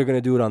they're going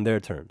to do it on their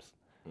terms.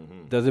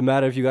 Mm-hmm. Doesn't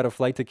matter if you got a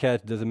flight to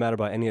catch. Doesn't matter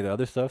about any of the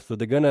other stuff. So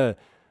they're going to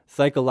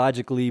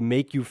psychologically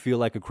make you feel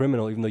like a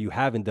criminal even though you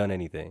haven't done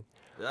anything.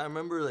 Yeah, I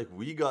remember like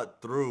we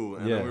got through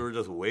and then we were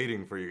just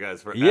waiting for you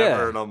guys forever.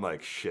 Yeah. And I'm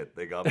like, shit,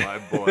 they got my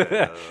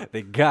boy.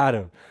 They got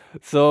him.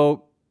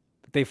 So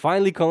they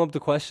finally come up to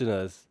question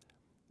us,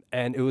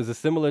 and it was a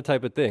similar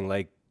type of thing.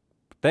 Like,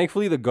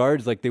 thankfully the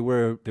guards, like, they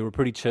were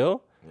pretty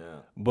chill. Yeah.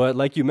 But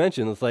like you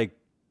mentioned, it's like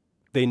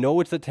they know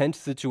it's a tense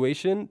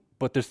situation,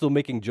 but they're still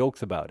making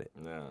jokes about it.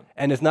 Yeah.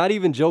 And it's not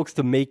even jokes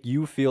to make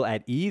you feel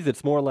at ease.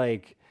 It's more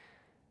like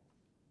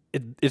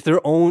it's their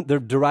own. They're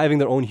deriving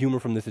their own humor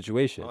from the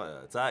situation. Oh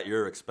yeah, it's at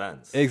your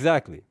expense.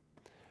 Exactly.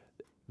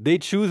 They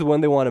choose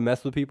when they want to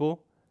mess with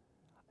people,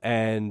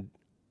 and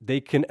they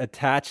can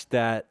attach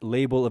that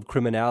label of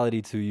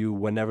criminality to you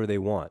whenever they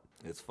want.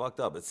 It's fucked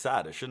up. It's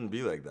sad. It shouldn't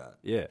be like that.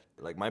 Yeah.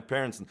 Like, my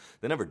parents,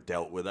 they never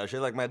dealt with that shit.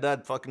 Like, my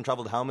dad fucking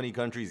traveled how many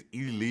countries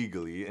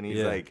illegally, and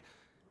he's like,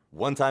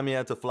 one time he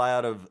had to fly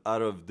out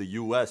of the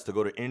U.S. to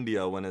go to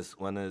India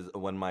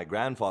when my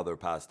grandfather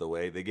passed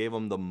away. They gave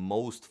him the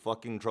most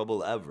fucking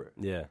trouble ever.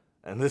 Yeah.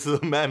 And this is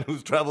a man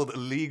who's traveled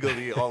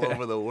illegally all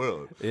over the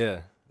world.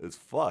 Yeah. It's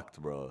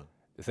fucked, bro.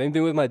 The same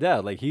thing with my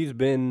dad. Like, he's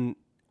been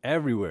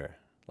everywhere,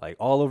 like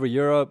all over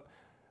Europe,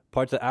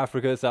 parts of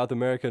Africa, South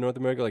America, North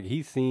America. Like,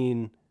 he's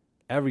seen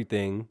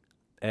everything.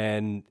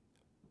 And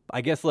I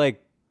guess,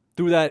 like,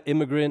 through that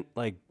immigrant,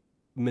 like,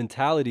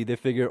 mentality, they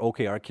figure,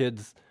 okay, our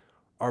kids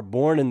are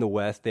born in the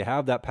West. They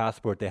have that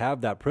passport. They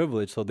have that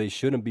privilege, so they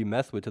shouldn't be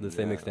messed with to the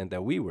same extent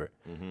that we were.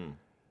 Mm-hmm.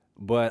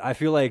 But I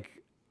feel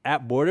like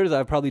at Borders,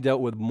 I've probably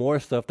dealt with more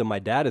stuff than my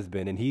dad has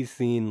been, and he's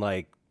seen,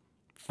 like,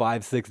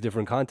 5-6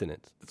 different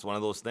continents. It's one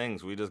of those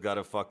things. We just got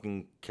to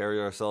fucking carry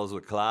ourselves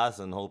with class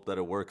and hope that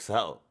it works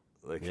out.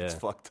 Like, it's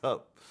fucked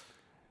up.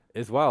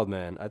 It's wild,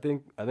 man. I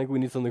think we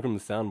need something from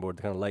the soundboard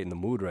to kind of lighten the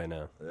mood right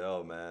now.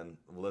 Yo, man.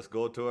 Let's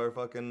go to our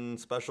fucking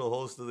special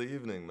host of the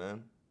evening,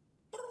 man.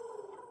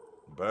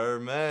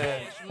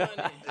 Birdman.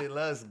 Hey,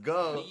 let's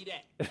go.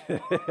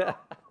 100.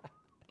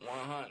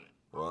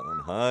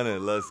 100.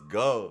 Let's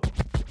go.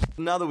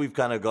 Now that we've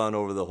kind of gone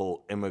over the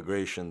whole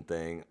immigration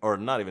thing, or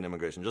not even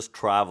immigration, just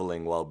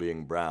traveling while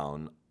being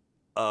brown,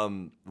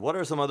 what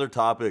are some other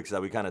topics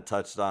that we kind of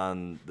touched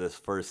on this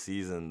first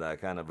season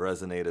that kind of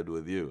resonated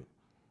with you?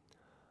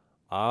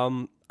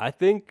 I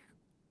think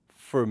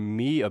for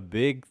me, a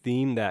big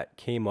theme that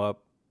came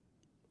up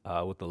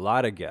with a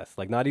lot of guests,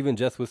 like not even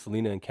just with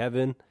Selena and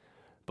Kevin,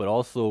 but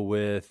also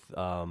with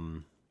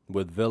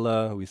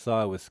Villa, we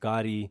saw it with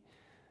Scotty,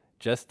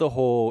 just the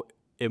whole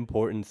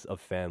importance of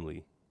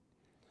family.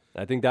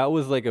 I think that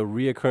was like a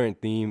reoccurring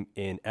theme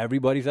in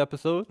everybody's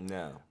episode.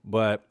 Yeah.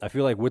 But I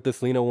feel like with the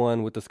Selena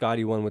one, with the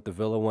Scotty one, with the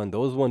Villa one,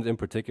 those ones in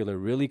particular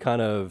really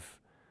kind of,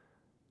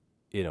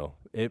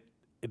 it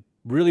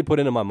really put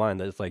into my mind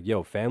that it's like,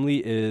 yo,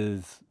 family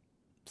is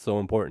so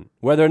important.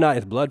 Whether or not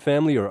it's blood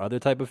family or other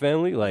type of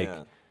family, like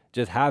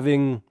just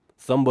having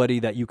somebody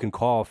that you can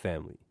call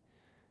family.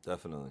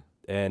 Definitely.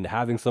 And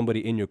having somebody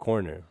in your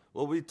corner.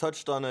 Well, we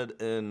touched on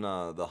it in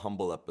the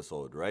Humble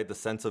episode, right? The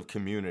sense of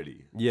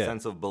community,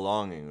 sense of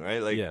belonging,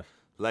 right?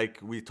 Like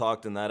we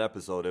talked in that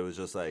episode, it was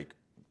just like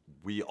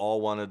we all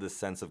wanted this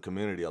sense of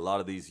community. A lot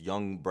of these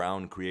young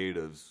brown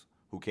creatives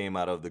who came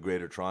out of the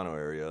Greater Toronto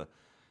area,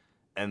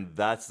 and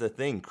that's the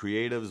thing.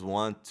 Creatives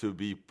want to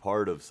be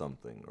part of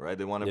something, right?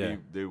 They want to be.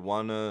 They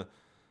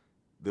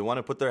want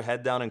to put their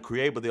head down and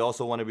create, but they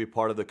also want to be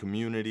part of the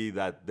community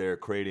that they're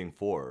creating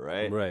for,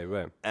 right?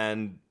 Right.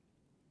 And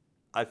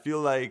I feel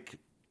like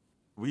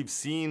we've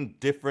seen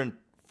different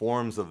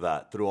forms of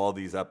that through all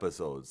these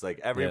episodes. Like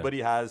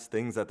everybody has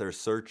things that they're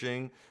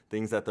searching,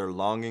 things that they're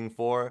longing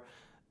for,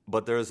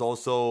 but there's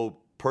also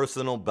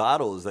personal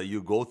battles that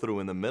you go through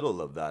in the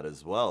middle of that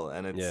as well.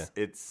 And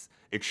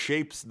it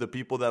shapes the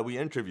people that we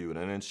interviewed,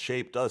 and it's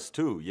shaped us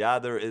too. Yeah,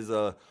 there is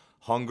a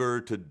hunger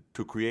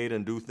to create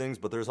and do things,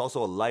 but there's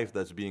also a life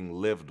that's being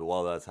lived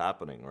while that's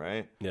happening,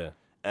 right? Yeah.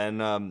 And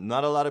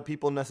not a lot of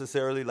people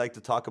necessarily like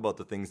to talk about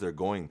the things they're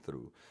going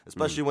through,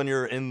 especially when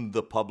you're in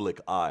the public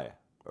eye,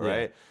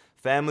 right? Yeah.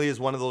 Family is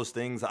one of those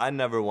things. I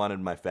never wanted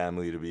my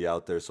family to be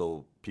out there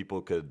so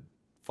people could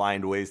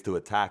find ways to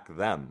attack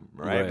them,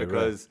 right?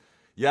 Because,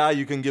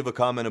 you can give a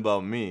comment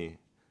about me,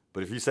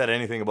 but if you said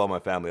anything about my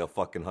family, I'll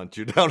fucking hunt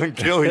you down and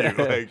kill you,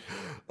 like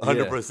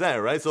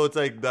 100%, right? So it's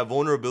like that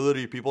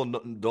vulnerability, people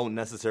don't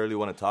necessarily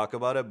want to talk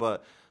about it,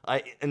 but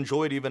I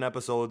enjoyed even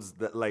episodes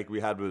that like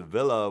we had with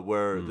Villa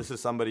where this is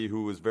somebody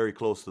who was very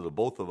close to the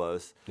both of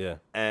us. Yeah.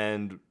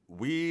 And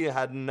we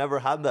had never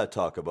had that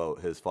talk about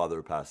his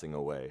father passing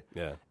away.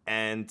 Yeah.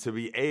 And to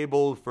be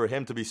able for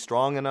him to be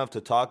strong enough to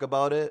talk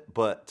about it,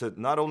 but to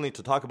not only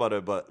to talk about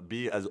it, but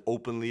be as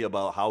openly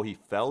about how he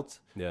felt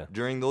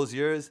during those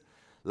years.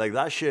 Like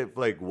that shit,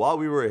 like while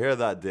we were here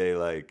that day,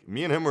 like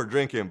me and him were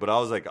drinking, but I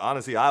was like,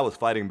 honestly, I was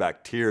fighting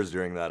back tears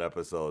during that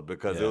episode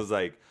because it was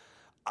like,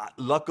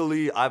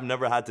 luckily, I've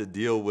never had to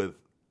deal with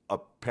a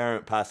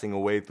parent passing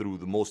away through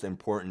the most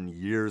important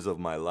years of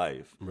my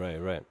life.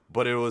 Right.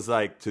 But it was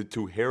like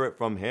to hear it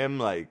from him,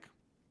 like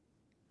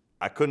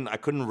I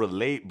couldn't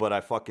relate, but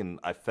I felt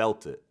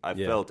it. I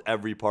felt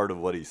every part of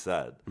what he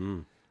said.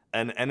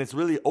 and it's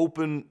really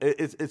open.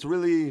 It's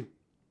really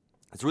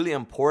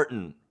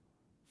important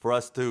for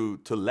us to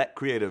let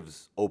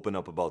creatives open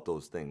up about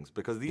those things,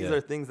 because these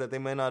are things that they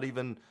may not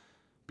even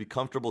be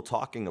comfortable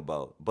talking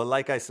about. But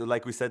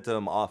like we said to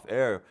him off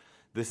air,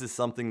 this is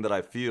something that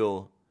I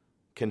feel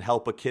can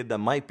help a kid that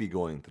might be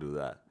going through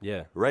that.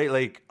 Yeah. Right?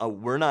 Like,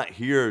 we're not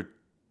here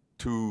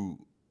to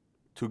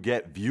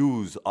get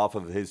views off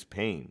of his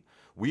pain.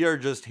 We are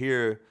just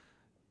here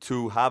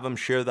to have him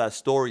share that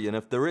story. And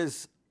if there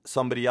is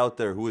somebody out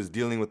there who is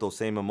dealing with those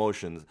same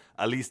emotions,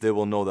 at least they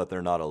will know that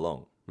they're not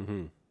alone.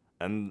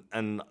 Mm-hmm.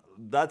 And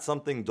that's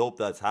something dope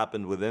that's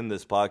happened within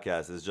this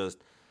podcast, is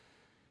just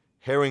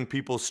hearing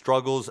people's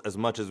struggles as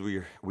much as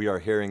we are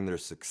hearing their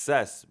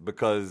success,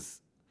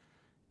 because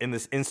in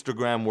this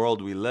Instagram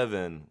world we live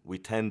in, we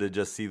tend to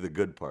just see the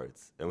good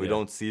parts, and we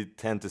don't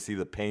tend to see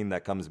the pain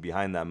that comes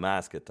behind that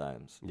mask at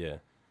times. Yeah.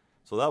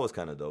 So that was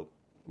kind of dope.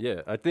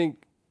 Yeah, I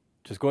think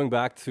just going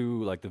back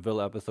to like the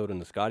Villa episode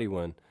and the Scotty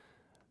one,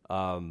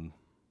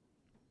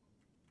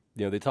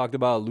 they talked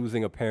about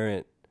losing a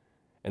parent,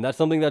 and that's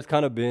something that's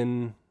kind of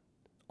been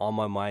on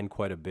my mind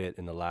quite a bit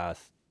in the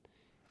last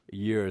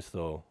year or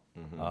so.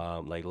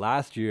 Mm-hmm. Like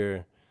last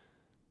year,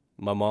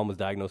 my mom was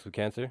diagnosed with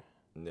cancer.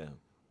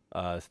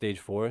 Yeah. Stage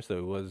 4, so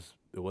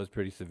it was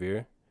pretty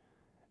severe,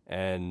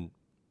 and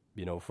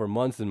for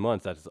months and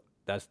months,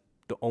 that's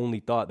the only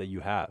thought that you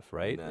have,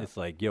 right? Yeah. It's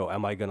like, yo,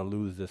 am I gonna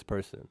lose this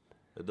person?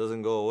 It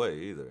doesn't go away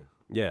either.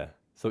 Yeah.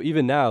 So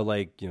even now,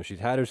 like, she's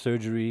had her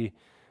surgery,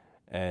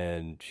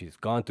 and she's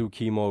gone through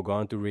chemo,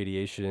 gone through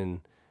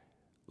radiation.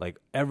 Like,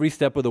 every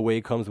step of the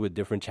way comes with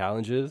different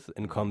challenges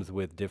and comes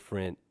with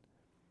different,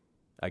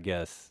 I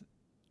guess,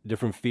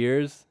 different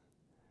fears.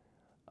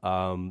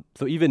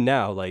 So even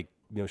now, like,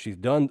 she's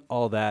done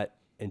all that,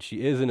 and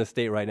she is in a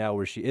state right now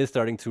where she is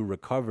starting to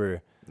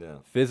recover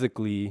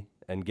physically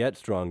and get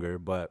stronger,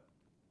 but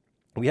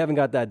we haven't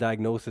got that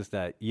diagnosis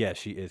that,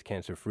 she is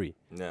cancer-free.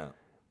 Yeah.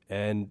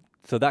 And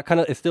so that kind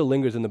of, it still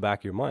lingers in the back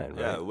of your mind,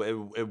 right?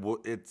 Yeah,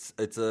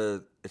 it's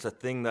a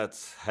thing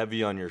that's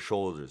heavy on your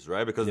shoulders,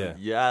 right? Because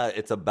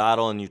it's a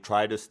battle, and you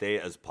try to stay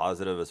as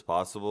positive as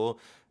possible.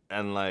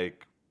 And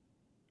like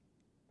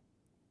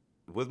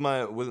with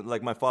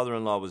my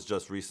father-in-law was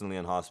just recently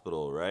in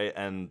hospital, right?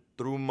 And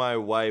through my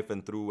wife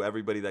and through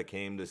everybody that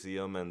came to see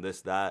him and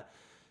that,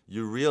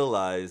 you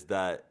realize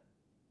that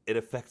it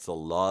affects a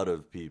lot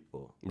of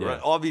people, right?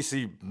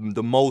 Obviously,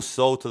 the most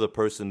so to the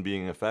person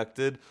being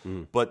affected,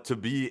 but to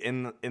be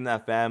in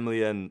that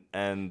family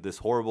and this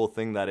horrible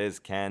thing that is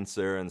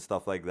cancer and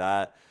stuff like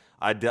that.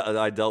 I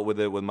dealt with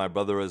it with my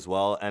brother as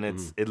well, and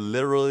it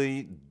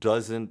literally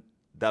doesn't,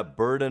 that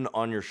burden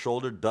on your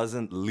shoulder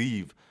doesn't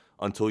leave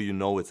until you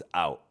know it's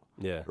out.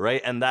 Yeah.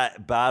 Right? And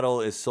that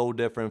battle is so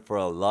different for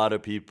a lot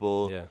of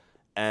people. Yeah.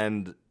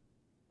 And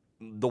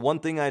the one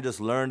thing I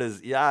just learned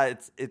is,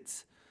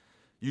 it's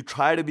you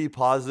try to be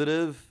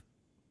positive,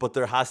 but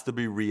there has to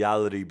be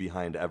reality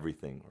behind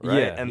everything, right?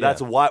 Yeah, and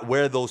that's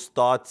where those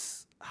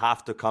thoughts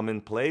have to come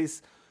in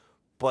place.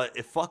 But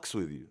it fucks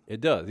with you.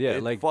 It does, yeah.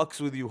 It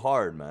fucks with you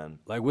hard, man.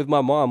 Like with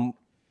my mom,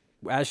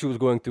 as she was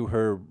going through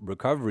her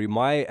recovery,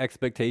 my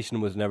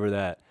expectation was never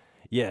that,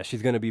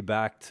 she's going to be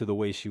back to the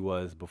way she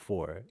was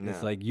before. Yeah.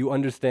 It's like, you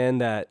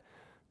understand that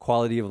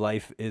quality of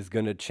life is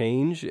going to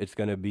change. It's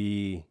not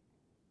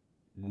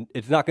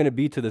going to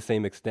be to the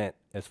same extent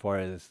as far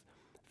as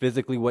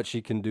physically what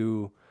she can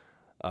do.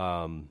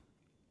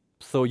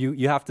 So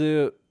you have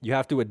to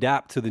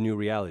adapt to the new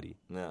reality.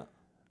 Yeah.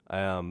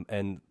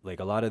 And like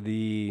a lot of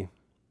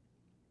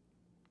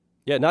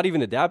not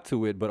even adapt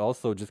to it, but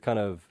also just kind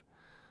of,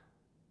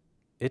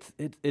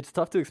 it's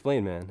tough to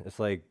explain, man. It's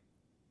like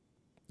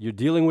you're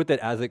dealing with it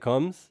as it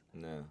comes,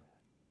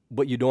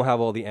 but you don't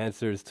have all the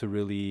answers to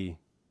really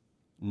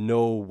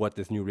know what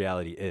this new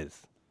reality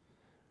is.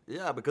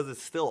 Yeah, because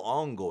it's still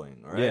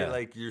ongoing, right? Yeah.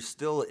 Like, you're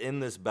still in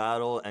this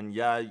battle, and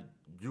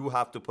you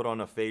have to put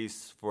on a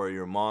face for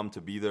your mom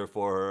to be there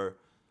for her,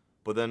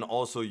 but then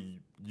also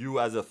you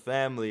as a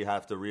family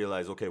have to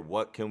realize, okay,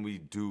 what can we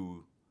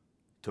do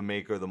to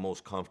make her the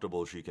most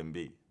comfortable she can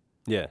be?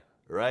 Yeah.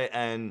 Right?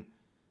 And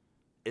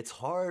it's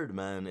hard,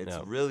 man. It's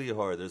really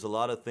hard. There's a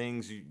lot of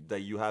things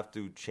that you have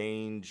to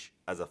change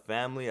as a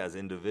family, as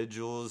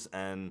individuals,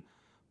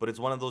 but it's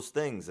one of those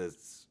things.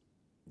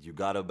 You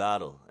gotta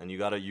battle, and you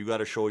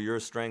gotta show your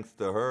strength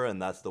to her,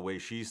 and that's the way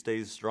she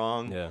stays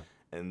strong. Yeah.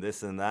 And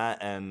this and that.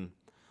 And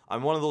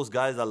I'm one of those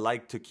guys that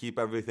like to keep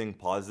everything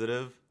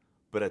positive,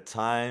 but at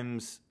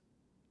times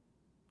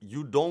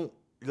you don't,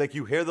 like,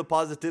 you hear the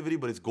positivity,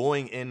 but it's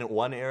going in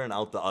one ear and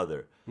out the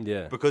other.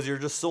 Yeah. Because you're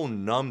just so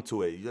numb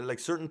to it. Like,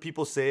 certain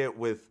people say it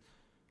with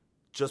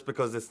just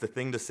because it's the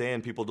thing to say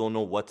and people don't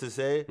know what to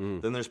say.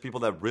 Then there's people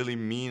that really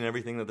mean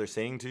everything that they're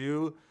saying to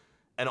you.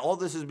 And all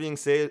this is being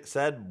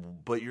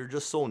said, but you're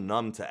just so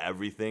numb to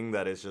everything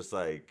that it's just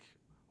like,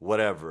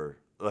 whatever.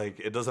 Like,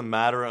 it doesn't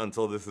matter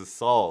until this is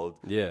solved.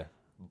 Yeah.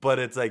 But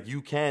it's like,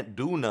 you can't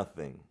do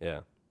nothing.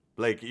 Yeah.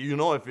 Like,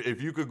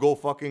 if you could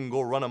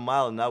go run a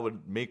mile and that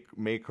would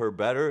make her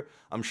better,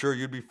 I'm sure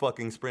you'd be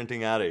fucking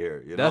sprinting out of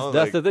here.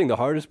 That's the thing. The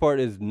hardest part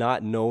is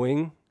not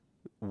knowing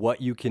what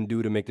you can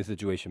do to make the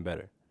situation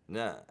better.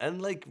 Yeah,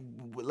 and like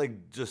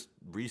just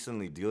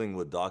recently dealing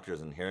with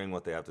doctors and hearing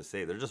what they have to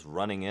say, they're just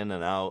running in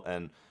and out,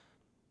 and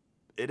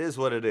it is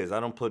what it is. I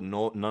don't put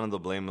none of the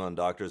blame on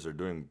doctors. They're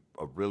doing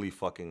a really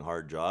fucking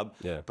hard job.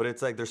 Yeah. But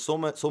it's like there's so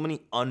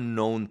many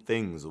unknown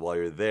things while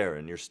you're there,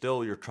 and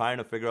you're trying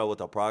to figure out what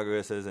the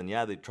progress is. And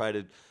yeah, they try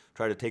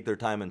to take their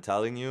time in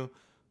telling you,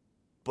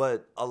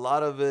 but a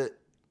lot of it,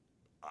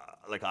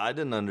 like I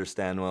didn't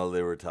understand while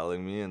they were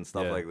telling me and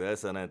stuff like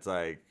this, and it's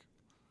like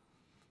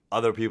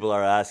other people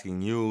are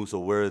asking you, so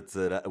where is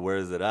it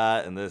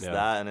at, and this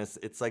that, and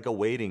it's like a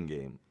waiting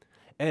game.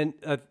 And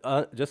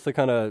just to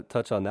kind of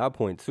touch on that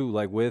point too,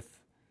 like with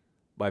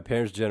my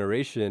parents'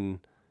 generation,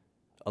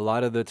 a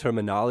lot of the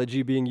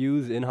terminology being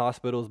used in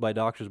hospitals by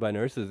doctors, by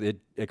nurses,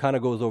 it kind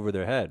of goes over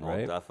their head,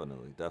 right?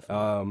 Definitely.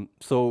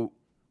 So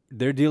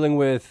they're dealing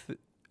with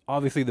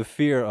obviously the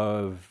fear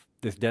of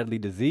this deadly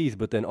disease,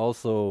 but then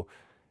also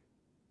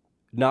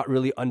not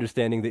really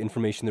understanding the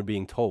information they're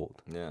being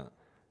told. Yeah.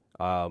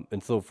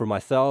 And so for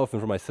myself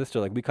and for my sister,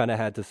 like we kind of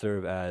had to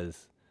serve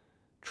as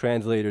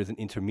translators and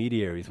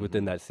intermediaries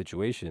within that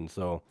situation.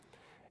 So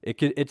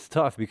it's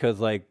tough because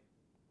like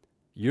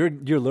you're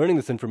learning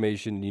this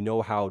information, you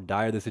know how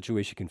dire the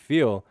situation can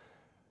feel,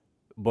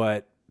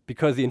 but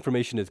because the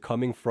information is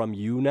coming from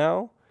you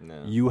now,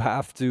 you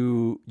have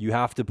to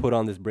put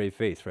on this brave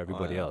face for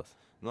everybody else.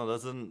 No,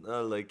 doesn't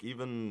like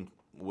even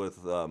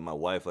with my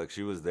wife, like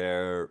she was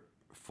there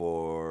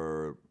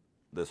for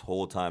this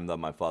whole time that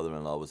my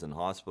father-in-law was in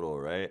hospital,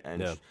 right?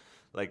 And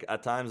like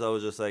at times I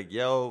was just like,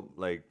 yo,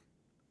 like,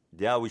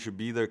 yeah, we should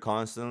be there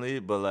constantly,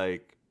 but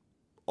like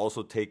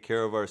also take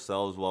care of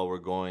ourselves while we're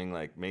going,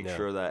 like make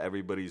sure that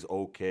everybody's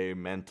okay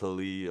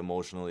mentally,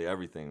 emotionally,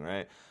 everything,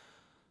 right?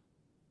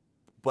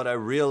 But I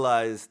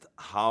realized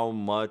how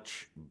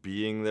much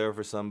being there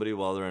for somebody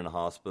while they're in a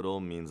hospital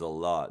means a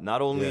lot.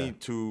 Not only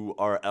to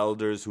our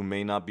elders who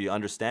may not be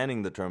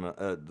understanding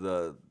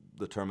the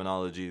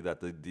terminology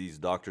that these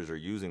doctors are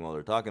using while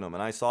they're talking to them,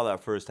 and I saw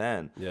that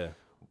firsthand. Yeah,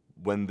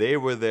 when they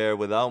were there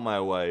without my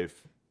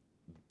wife,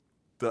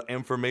 the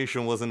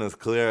information wasn't as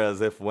clear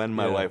as if when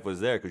my wife was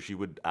there, because she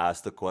would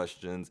ask the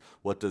questions,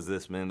 what does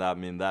this mean, that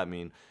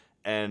mean?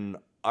 And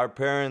our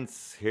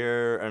parents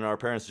here and our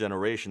parents'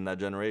 generation, that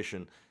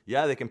generation,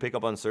 yeah, they can pick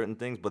up on certain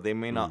things, but they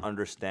may not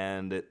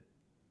understand it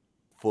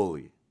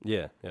fully.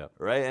 Yeah.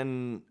 Right?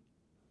 And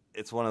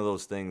it's one of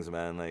those things,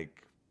 man,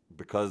 like,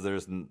 because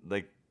there's,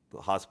 like, the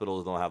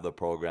hospitals don't have the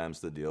programs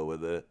to deal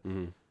with it.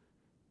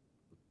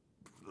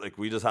 Like,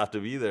 we just have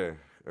to be there.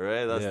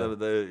 Right, that's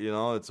the you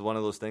know, it's one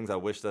of those things I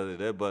wish that they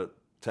did. But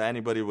to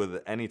anybody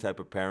with any type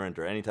of parent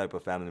or any type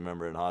of family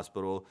member in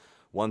hospital,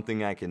 one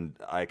thing I can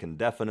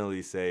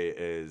definitely say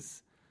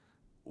is,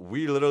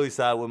 we literally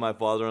sat with my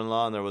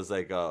father-in-law, and there was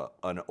like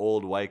an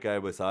old white guy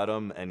beside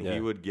him, and he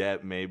would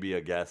get maybe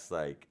a guest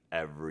like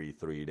every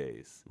 3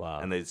 days. Wow,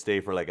 and they'd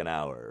stay for like an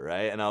hour,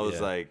 right? And I was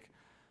like,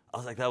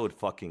 that would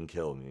fucking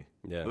kill me.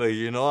 Yeah, like,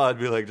 you know, I'd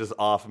be like, just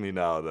off me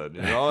now, then,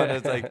 you know. And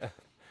it's like.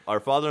 Our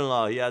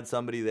father-in-law, he had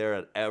somebody there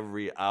at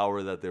every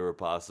hour that they were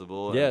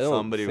possible, and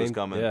somebody was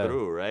coming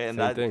through, right? And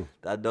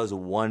that does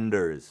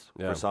wonders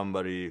for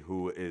somebody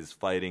who is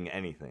fighting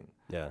anything,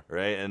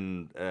 right?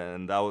 And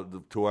that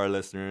would, to our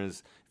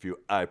listeners,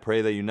 I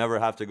pray that you never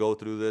have to go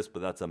through this,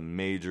 but that's a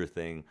major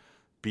thing.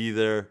 Be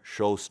there,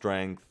 show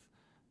strength,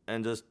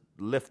 and just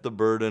lift the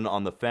burden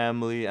on the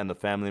family and the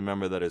family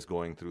member that is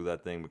going through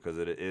that thing, because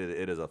it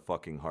is a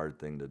fucking hard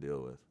thing to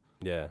deal with.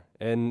 Yeah,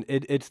 and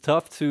it's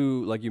tough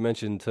to, like you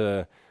mentioned,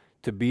 to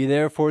be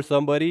there for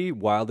somebody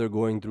while they're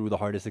going through the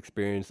hardest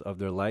experience of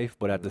their life,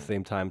 but at the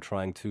same time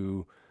trying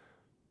to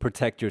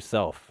protect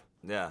yourself.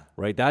 Yeah.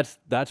 Right?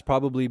 That's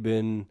probably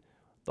been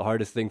the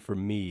hardest thing for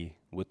me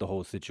with the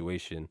whole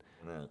situation.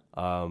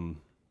 Yeah.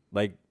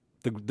 Like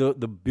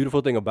the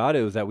beautiful thing about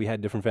it was that we had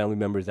different family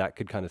members that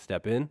could kind of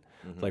step in.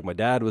 Mm-hmm. Like my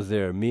dad was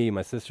there, me,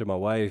 my sister, my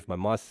wife, my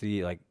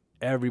mossy, like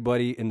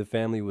everybody in the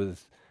family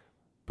was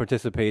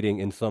participating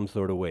in some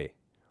sort of way.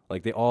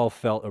 Like they all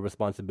felt a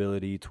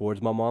responsibility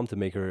towards my mom to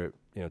make her,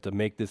 to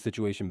make this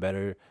situation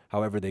better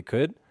however they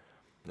could.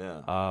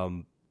 Yeah.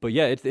 But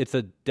yeah, it's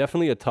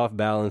definitely a tough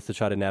balance to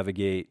try to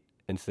navigate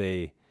and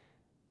say,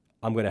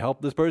 I'm going to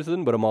help this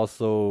person, but I'm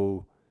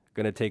also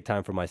going to take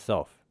time for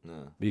myself. Yeah.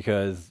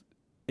 Because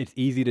it's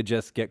easy to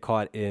just get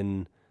caught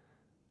in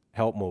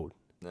help mode.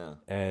 Yeah.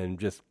 And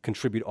just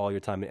contribute all your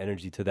time and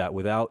energy to that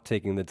without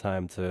taking the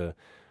time to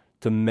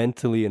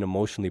mentally and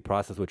emotionally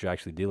process what you're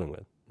actually dealing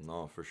with.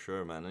 No, for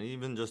sure, man. And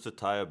even just to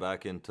tie it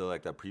back into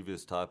like that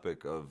previous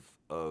topic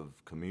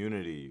of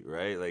community,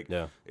 right? Like,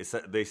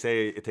 they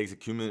say it takes a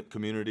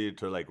community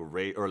to like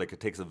raise, or like it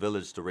takes a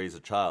village to raise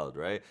a child,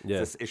 right?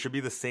 Yeah. It should be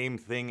the same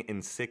thing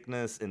in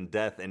sickness, in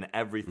death, in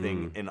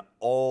everything, in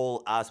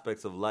all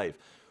aspects of life.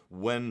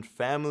 When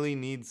family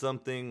needs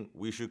something,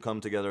 we should come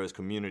together as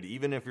community.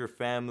 Even if your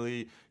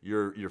family,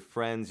 your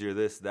friends, you're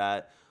this,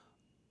 that,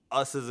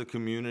 us as a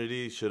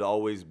community should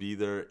always be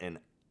there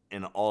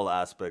in all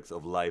aspects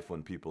of life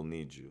when people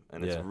need you.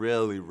 And it's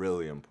really,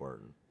 really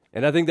important.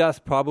 And I think that's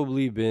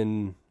probably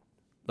been,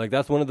 like,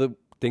 that's one of the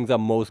things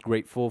I'm most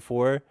grateful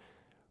for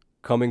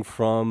coming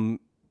from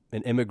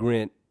an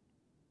immigrant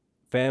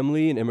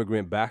family, an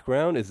immigrant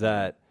background, is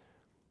that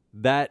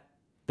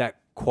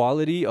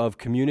quality of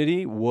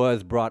community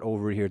was brought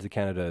over here to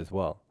Canada as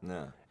well.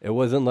 Yeah. It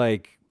wasn't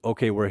like,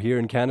 okay, we're here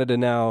in Canada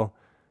now.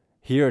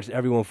 Here, it's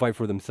everyone fight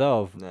for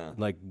themselves. Yeah.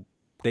 Like,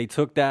 they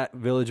took that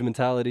village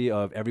mentality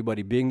of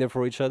everybody being there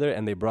for each other,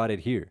 and they brought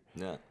it here.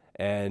 Yeah.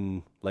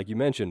 And like you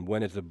mentioned,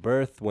 when it's a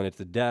birth, when it's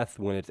a death,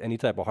 when it's any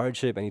type of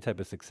hardship, any type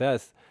of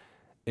success,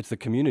 it's a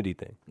community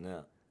thing.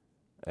 Yeah.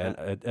 And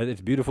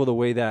it's beautiful the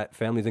way that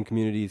families and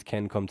communities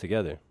can come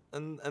together.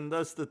 And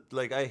that's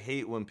I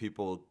hate when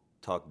people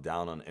talk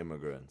down on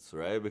immigrants,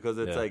 right? Because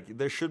it's like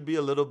there should be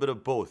a little bit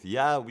of both.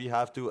 Yeah, we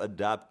have to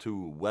adapt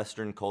to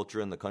Western culture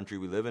in the country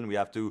we live in. We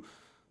have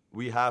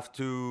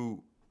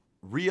to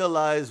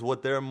realize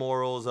what their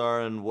morals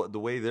are and what the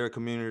way their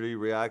community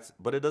reacts.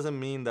 But it doesn't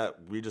mean that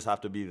we just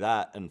have to be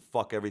that and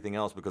fuck everything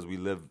else because we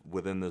live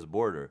within this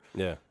border.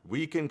 Yeah,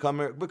 we can come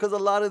here because a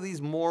lot of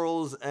these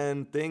morals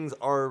and things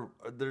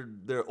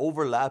they're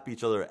overlap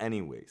each other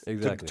anyways.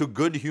 Exactly. To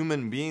good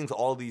human beings,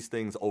 all these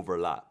things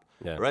overlap.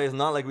 Yeah. Right? It's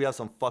not like we have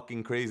some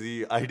fucking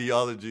crazy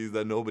ideologies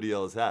that nobody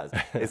else has.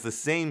 It's the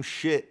same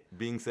shit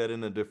being said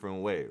in a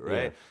different way,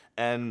 right? Yeah.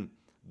 And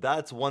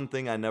that's one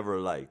thing I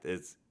never liked.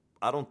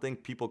 I don't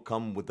think people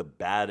come with a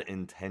bad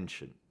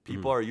intention.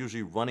 People are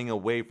usually running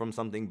away from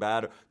something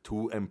bad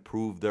to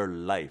improve their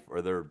life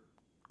or their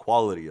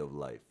quality of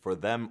life for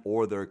them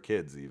or their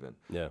kids even.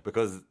 Yeah.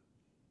 Because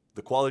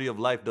the quality of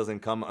life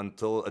doesn't come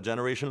until a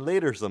generation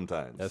later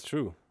sometimes. That's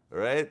true.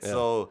 Right? Yeah.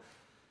 So,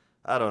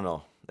 I don't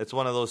know. It's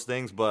one of those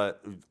things,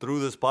 but through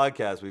this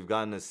podcast, we've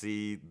gotten to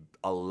see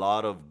a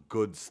lot of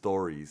good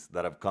stories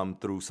that have come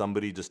through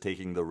somebody just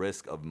taking the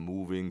risk of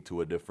moving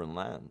to a different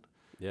land.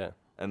 Yeah.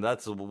 And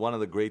that's one of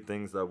the great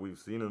things that we've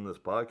seen in this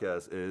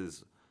podcast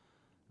is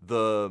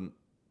our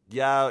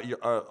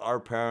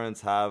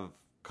parents have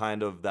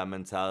kind of that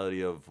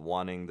mentality of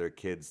wanting their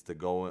kids to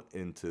go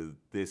into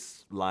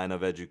this line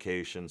of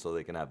education so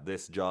they can have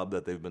this job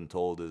that they've been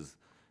told is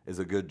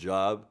a good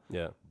job.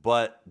 Yeah.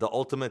 But the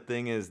ultimate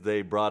thing is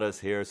they brought us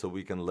here so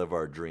we can live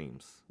our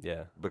dreams.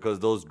 Yeah. Because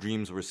those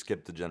dreams were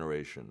skipped a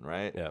generation,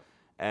 right? Yeah.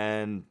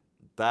 And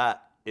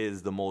that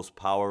is the most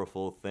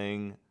powerful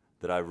thing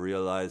that I've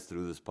realized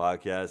through this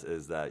podcast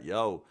is that,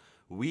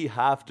 we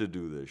have to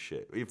do this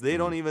shit. If they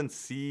don't even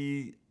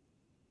see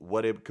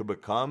what it could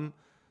become,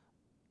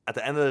 at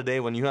the end of the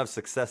day, when you have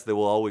success, they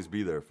will always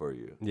be there for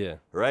you. Yeah.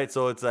 Right?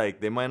 So it's like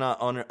they might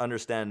not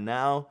understand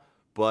now,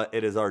 but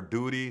it is our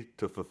duty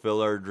to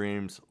fulfill our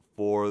dreams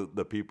for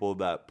the people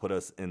that put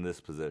us in this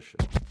position.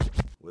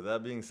 With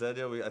that being said,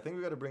 I think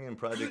we got to bring in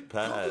Project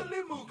Pad.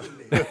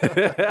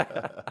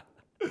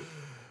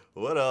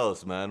 What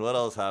else, man? What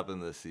else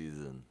happened this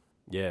season?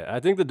 Yeah, I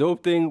think the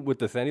dope thing with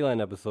the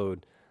Sandyland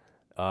episode,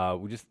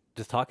 we just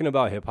talking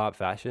about hip hop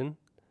fashion.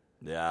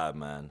 Yeah,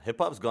 man. Hip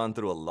hop's gone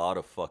through a lot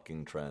of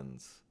fucking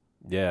trends.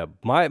 Yeah,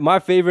 my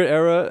favorite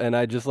era, and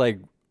I just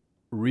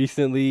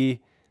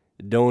recently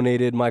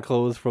donated my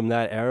clothes from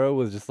that era,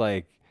 was just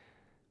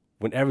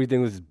when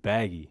everything was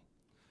baggy.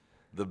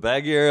 The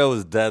baggy era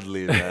was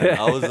deadly, man.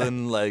 I was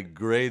in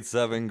grade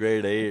 7,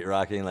 grade 8,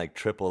 rocking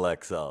triple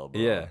XL, bro.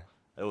 Yeah.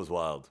 It was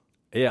wild.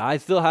 Yeah, I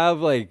still have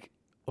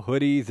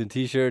hoodies and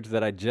t-shirts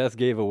that I just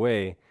gave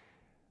away,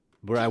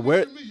 but I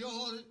wear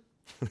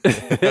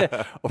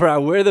or I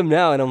wear them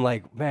now and I'm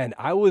like, man,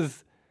 I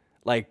was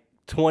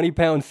 20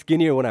 pounds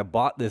skinnier when I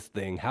bought this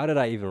thing. How did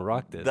I even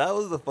rock this? That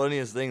was the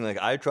funniest thing.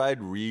 I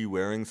tried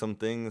re-wearing some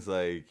things,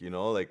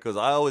 because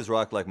I always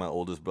rock my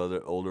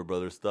older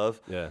brother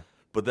stuff. Yeah.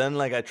 But then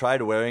I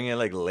tried wearing it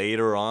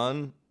later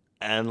on,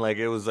 and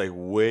it was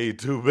way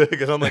too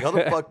big, and I'm like, how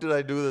the fuck did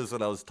I do this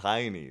when I was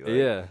tiny?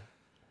 Yeah.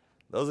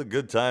 That was a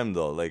good time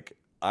though.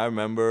 I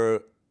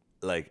remember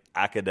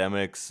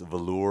academics,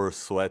 velour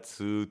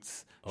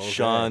sweatsuits,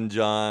 Sean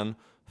John,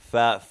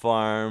 Fat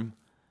Farm.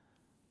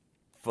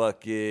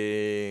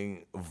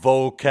 Fucking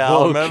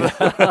vocal.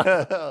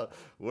 Remember?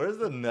 Where's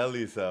the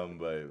Nelly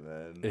soundbite,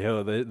 man?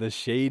 Yo, the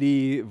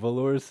shady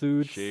velour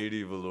suits.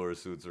 Shady velour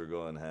suits are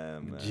going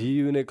ham, man.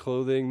 G-Unit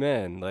clothing,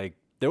 man.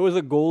 There was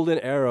a golden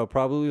era,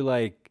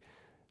 probably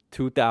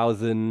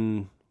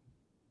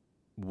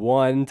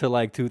 2001 to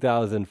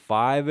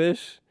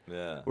 2005-ish.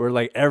 Yeah.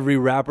 Where every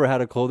rapper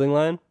had a clothing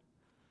line.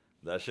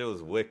 That shit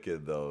was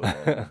wicked, though,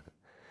 man.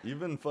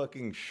 Even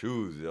fucking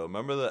shoes, yo.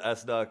 Remember the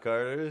S.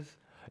 Carters?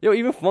 Yo,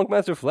 even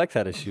Funkmaster Flex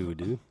had a shoe,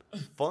 dude.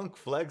 Funk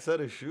Flex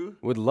had a shoe?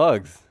 With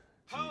lugs.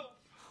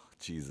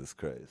 Jesus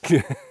Christ.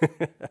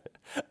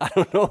 I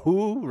don't know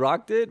who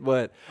rocked it,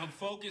 but I'm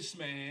focused,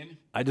 man.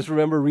 I just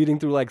remember reading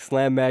through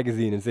Slam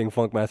magazine and seeing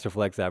Funkmaster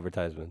Flex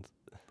advertisements.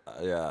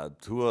 Yeah,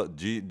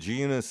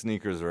 G-Unit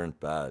sneakers aren't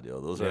bad,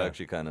 yo. Those are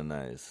actually kind of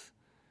nice.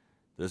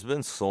 There's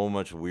been so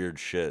much weird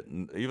shit.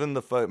 Even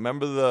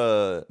remember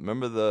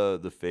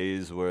the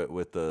phase where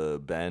with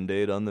the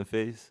Band-Aid on the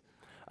face?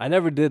 I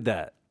never did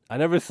that. I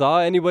never saw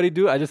anybody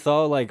do it. I just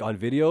saw like on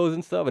videos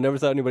and stuff. I never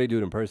saw anybody do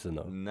it in person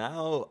though.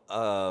 Now,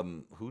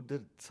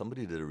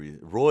 somebody did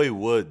Roy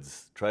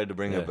Woods tried to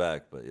bring it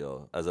back, but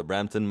as a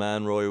Brampton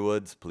man, Roy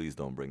Woods, please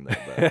don't bring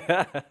that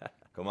back.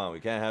 Come on, we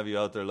can't have you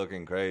out there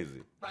looking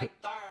crazy. Right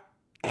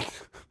there.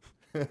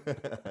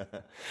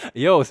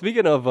 Yo,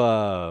 speaking of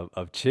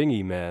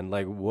Chingy, man,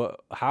 like what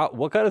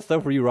kind of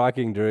stuff were you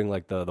rocking during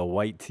like the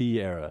white tee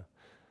era?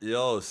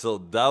 Yo, so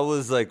that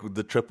was like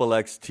the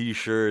XXX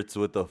t-shirts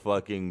with the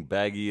fucking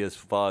baggy as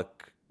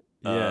fuck.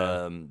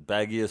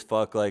 Baggy as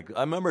fuck. Like, I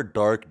remember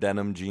dark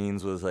denim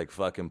jeans was like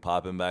fucking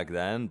popping back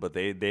then, but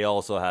they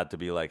also had to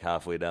be like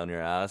halfway down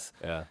your ass.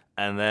 Yeah.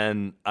 And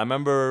then I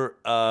remember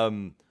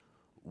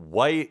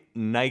white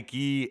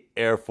Nike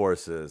Air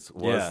Forces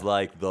was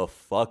like the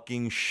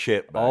fucking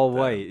shit back All then.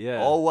 white, yeah.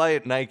 All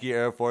white Nike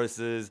Air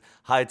Forces,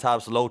 high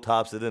tops, low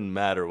tops. It didn't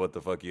matter what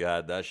the fuck you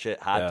had. That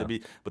shit had to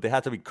be, but they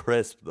had to be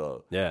crisp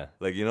though. Yeah.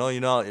 Like, you know,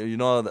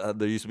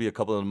 there used to be a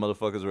couple of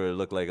motherfuckers where it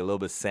looked like a little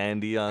bit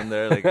sandy on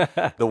there.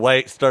 Like the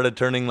white started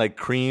turning like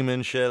cream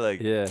and shit.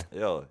 Like,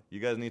 yo, you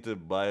guys need to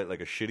buy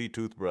like a shitty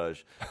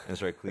toothbrush and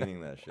start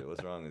cleaning that shit.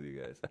 What's wrong with you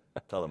guys?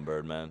 Tell them,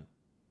 Birdman.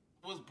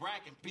 Was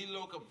Bracken, B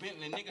Loca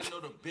Bentley, nigga know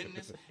the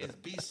business. It's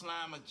B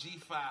Slime a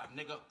G5,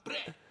 nigga.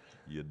 Bleh.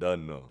 You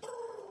done know.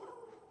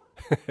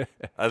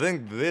 I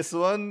think this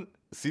one,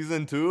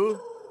 season 2,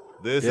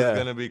 this is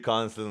gonna be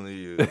constantly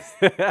used.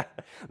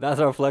 That's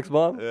our flex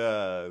bomb?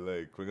 Yeah,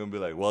 like we're gonna be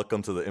like,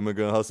 welcome to the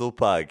Immigrant Hustle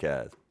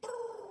podcast.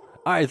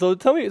 All right, so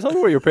tell me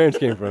where your parents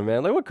came from,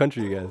 man. Like, what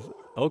country you guys?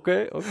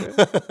 Okay.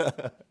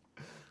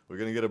 We're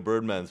gonna get a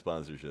Birdman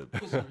sponsorship.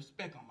 Put some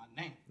respect on my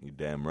name. You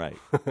damn right.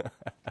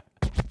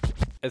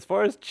 As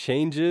far as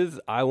changes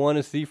I want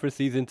to see for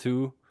season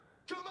 2,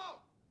 Come on.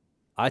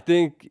 I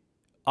think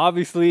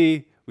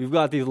obviously we've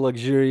got these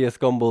luxurious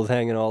gumbos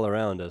hanging all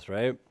around us,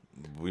 right?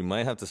 We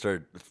might have to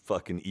start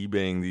fucking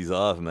eBaying these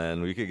off,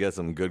 man. We could get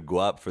some good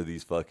guap for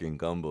these fucking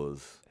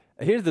combos.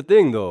 Here's the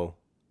thing, though.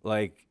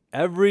 Like,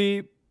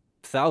 every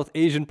South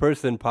Asian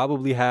person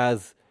probably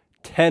has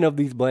 10 of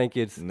these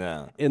blankets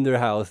in their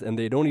house, and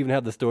they don't even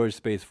have the storage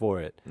space for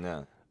it.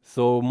 Yeah.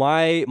 So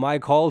my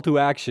call to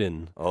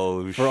action for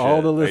all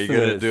the listeners, are you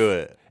gonna do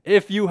it?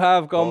 If you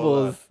have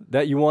gumbos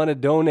that you want to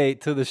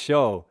donate to the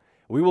show,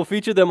 we will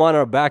feature them on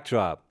our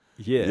backdrop.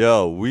 Yeah.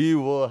 Yo, we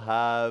will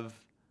have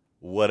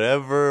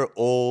whatever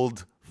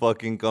old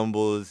fucking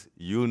gumbos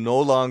you no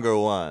longer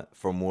want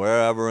from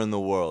wherever in the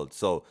world.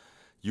 So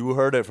you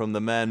heard it from the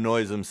man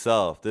Noise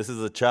himself. This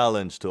is a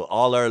challenge to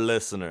all our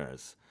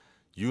listeners.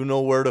 You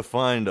know where to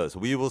find us.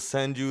 We will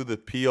send you the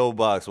P.O.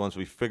 box once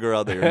we figure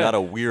out that you're not a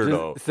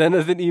weirdo. Just send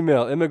us an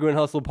email,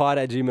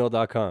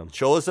 immigrantHustlePod@gmail.com.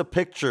 Show us a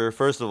picture,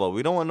 first of all.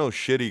 We don't want no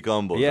shitty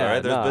combos, all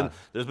right?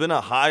 There's been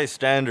a high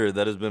standard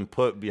that has been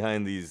put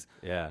behind these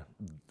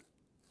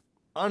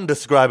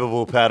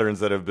undescribable patterns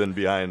that have been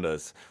behind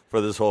us for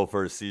this whole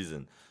first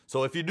season.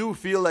 So if you do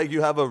feel like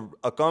you have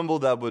a combo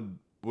that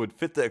would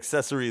fit the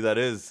accessory that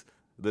is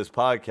this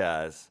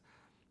podcast,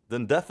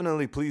 then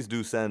definitely please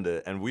do send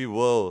it, and we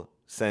will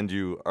send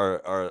you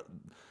our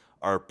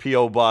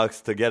P.O. box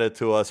to get it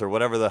to us or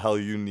whatever the hell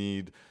you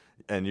need,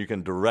 and you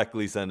can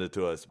directly send it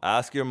to us.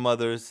 Ask your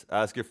mothers,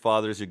 ask your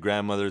fathers, your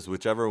grandmothers,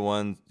 whichever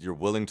one you're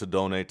willing to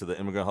donate to the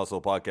Immigrant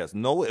Hustle podcast.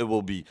 Know it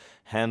will be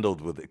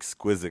handled with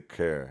exquisite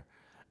care,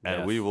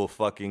 and we will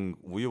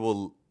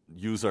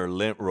use our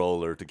lint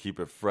roller to keep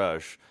it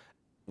fresh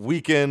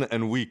week in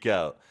and week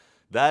out.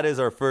 That is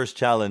our first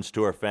challenge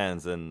to our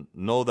fans, and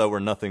know that we're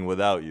nothing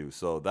without you.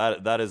 So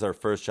that is our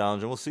first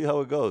challenge, and we'll see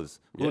how it goes.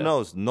 Who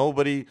knows?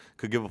 Nobody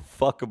could give a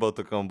fuck about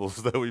the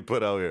combos that we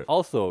put out here.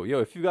 Also,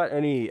 if you got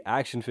any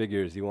action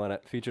figures you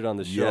want featured on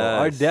the show,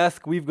 our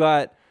desk, we've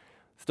got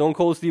Stone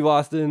Cold Steve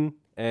Austin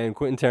and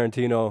Quentin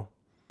Tarantino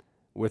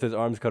with his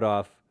arms cut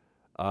off.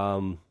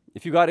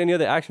 If you got any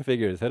other action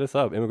figures, hit us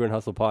up,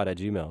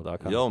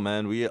 immigrantHustlePod@gmail.com. Yo,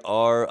 man, we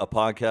are a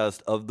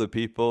podcast of the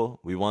people.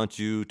 We want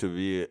you to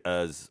be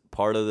as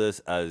part of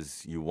this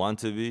as you want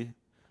to be.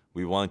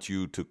 We want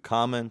you to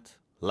comment,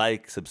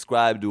 like,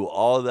 subscribe, do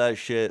all that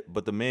shit.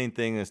 But the main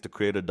thing is to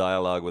create a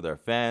dialogue with our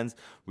fans.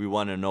 We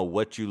want to know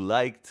what you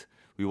liked.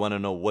 We want to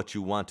know what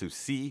you want to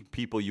see,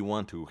 people you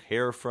want to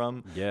hear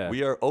from. Yeah.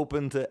 We are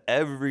open to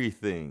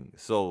everything.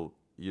 So,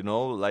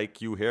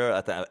 like you hear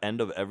at the end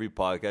of every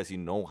podcast, you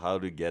know how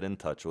to get in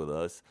touch with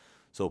us.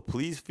 So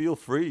please feel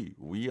free.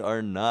 We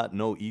are not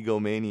no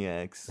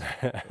egomaniacs.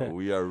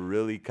 We are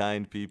really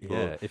kind people.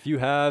 Yeah. If you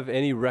have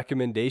any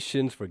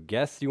recommendations for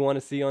guests you want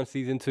to see on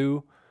season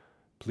 2,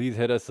 please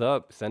hit us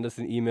up. Send us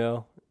an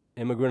email,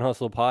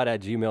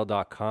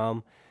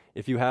 immigrantHustlePod@gmail.com.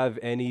 If you have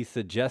any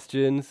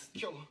suggestions...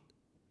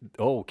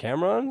 Oh,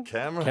 Cameron's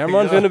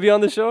going to be on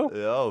the show?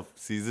 Yo,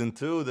 season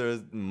 2, there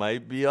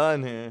might be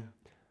on here.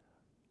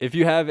 If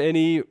you have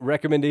any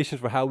recommendations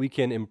for how we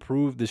can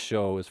improve the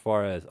show as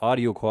far as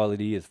audio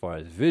quality, as far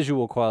as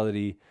visual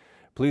quality,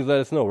 please let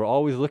us know. We're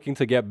always looking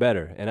to get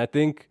better. And I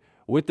think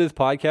with this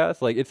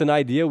podcast, like, it's an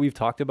idea we've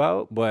talked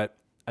about, but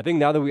I think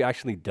now that we've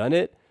actually done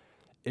it,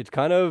 it's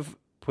kind of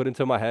put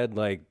into my head,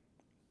 like,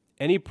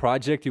 any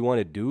project you want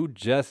to do,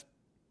 just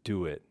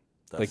do it.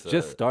 Like,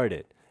 just start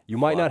it. You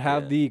might not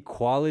have yeah. the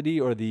quality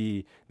or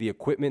the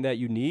equipment that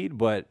you need,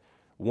 but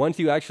once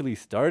you actually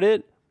start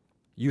it,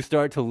 you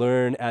start to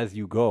learn as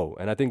you go.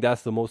 And I think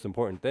that's the most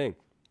important thing.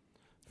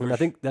 And I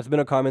think that's been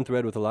a common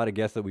thread with a lot of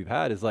guests that we've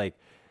had is like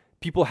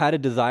people had a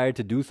desire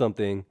to do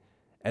something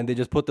and they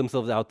just put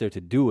themselves out there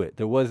to do it.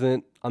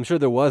 I'm sure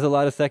there was a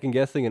lot of second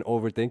guessing and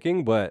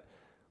overthinking, but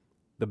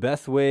the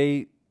best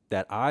way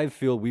that I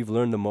feel we've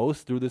learned the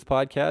most through this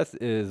podcast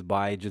is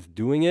by just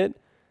doing it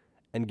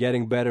and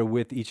getting better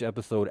with each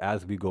episode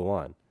as we go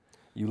on.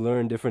 You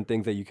learn different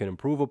things that you can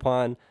improve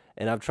upon.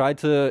 And I've tried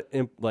to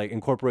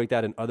incorporate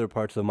that in other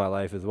parts of my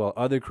life as well.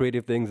 Other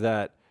creative things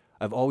that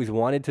I've always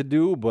wanted to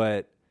do,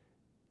 but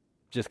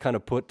just kind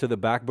of put to the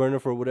back burner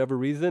for whatever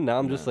reason. Now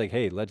I'm just like,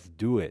 hey, let's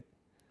do it.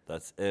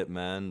 That's it,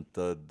 man.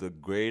 The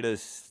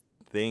greatest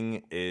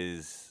thing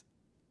is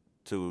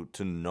to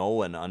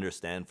know and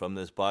understand from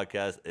this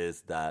podcast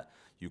is that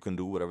you can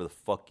do whatever the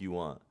fuck you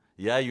want.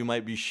 Yeah, you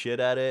might be shit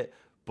at it,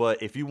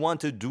 but if you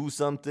want to do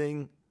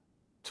something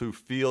to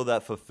feel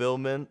that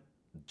fulfillment,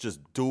 just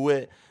do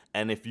it.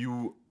 And if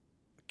you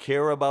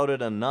care about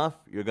it enough,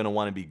 you're going to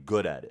want to be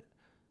good at it.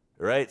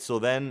 Right? So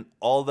then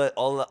all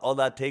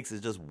that takes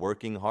is just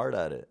working hard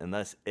at it. And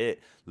that's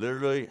it.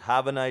 Literally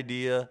have an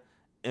idea,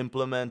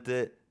 implement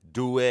it,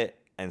 do it,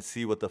 and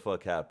see what the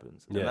fuck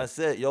happens. Yeah. And that's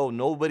it. Yo,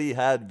 nobody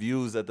had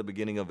views at the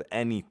beginning of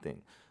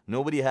anything.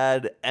 Nobody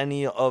had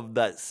any of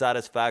that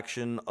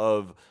satisfaction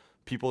of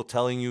people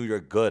telling you you're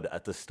good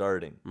at the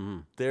starting. Mm-hmm.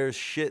 There's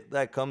shit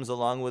that comes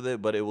along with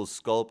it, but it will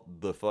sculpt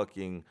the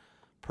fucking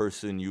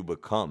person you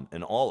become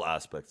in all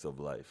aspects of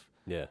life.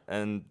 Yeah.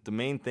 And the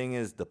main thing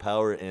is the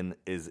power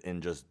is in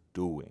just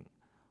doing.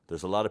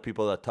 There's a lot of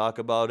people that talk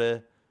about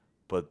it,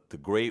 but the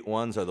great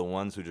ones are the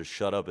ones who just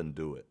shut up and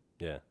do it.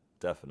 Yeah.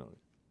 Definitely.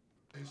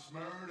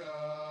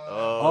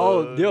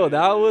 Oh, yo,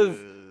 that was,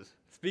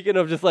 speaking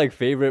of just like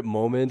favorite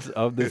moments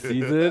of the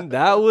season,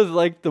 that was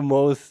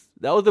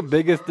the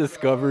biggest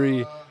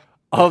discovery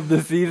of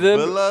the season.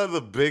 Villa, the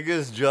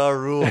biggest Ja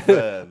Rule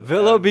fan.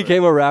 Villa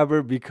became a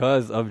rapper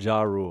because of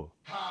Ja Rule.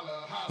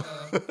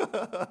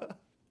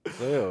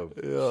 So,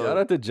 shout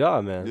out to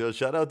Ja, man. Yo,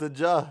 shout out to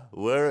Ja.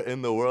 Where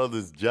in the world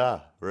is Ja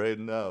right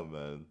now,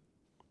 man?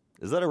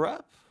 Is that a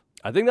wrap?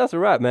 I think that's a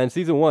wrap, man.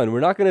 Season 1. We're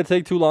not going to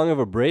take too long of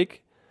a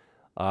break.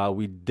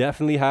 We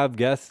definitely have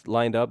guests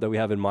lined up that we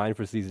have in mind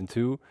for season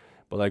 2.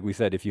 But like we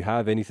said, if you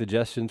have any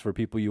suggestions for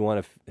people you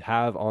want to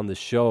have on the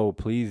show,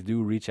 please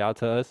do reach out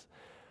to us.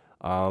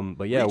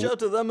 But yeah, reach out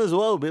to them as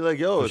well. Be like,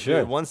 yo,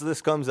 sure. Once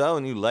this comes out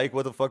and you like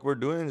what the fuck we're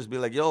doing, just be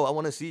like, yo, I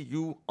want to see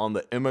you on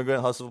the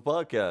Immigrant Hustle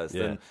podcast.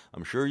 Yeah. And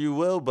I'm sure you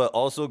will, but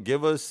also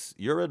give us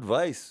your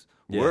advice.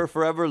 Yeah. We're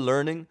forever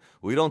learning.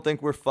 We don't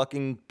think we're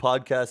fucking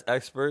podcast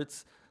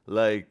experts.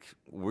 Like,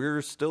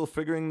 we're still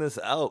figuring this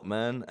out,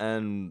 man.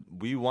 And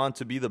we want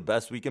to be the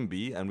best we can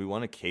be, and we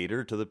want to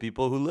cater to the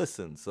people who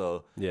listen.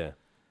 So yeah,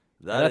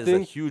 that is a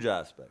huge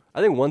aspect.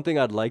 I think one thing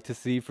I'd like to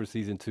see for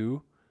season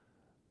 2,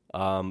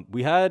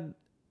 we had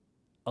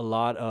a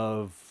lot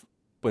of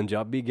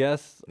Punjabi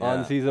guests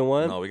on season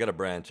 1. No, we got to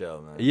branch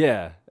out, man.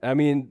 Yeah. I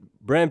mean,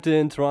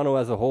 Brampton, Toronto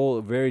as a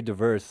whole, very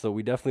diverse. So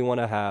we definitely want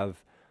to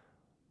have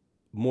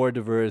more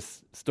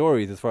diverse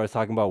stories as far as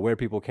talking about where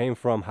people came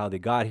from, how they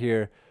got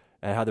here,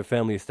 and how their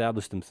family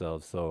established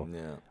themselves. So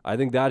I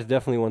think that's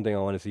definitely one thing I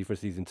want to see for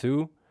season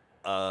 2.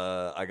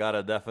 I got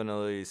to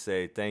definitely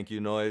say thank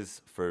you,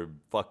 Noise, for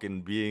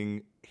fucking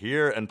being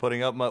here and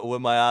putting up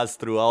with my ass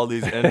through all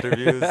these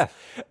interviews.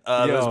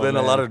 There's been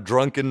a lot of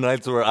drunken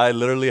nights where I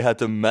literally had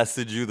to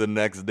message you the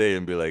next day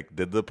and be like,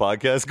 did the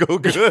podcast go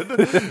good?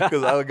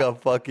 Because I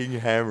got fucking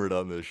hammered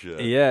on this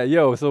shit. Yeah,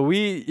 yo, so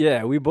we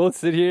both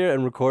sit here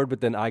and record,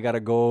 but then I got to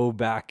go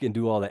back and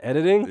do all the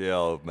editing.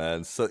 Yo,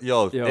 man. So,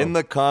 yo, in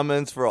the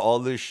comments for all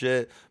this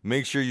shit,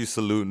 make sure you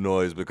salute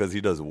Noise because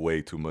he does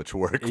way too much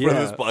work for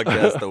this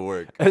podcast to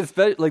work.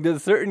 Especially, like,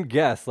 there's certain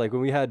guests, like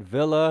when we had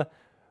Villa,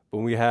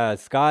 when we had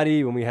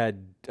Scotty, when we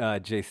had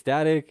Jay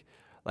Static,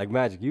 like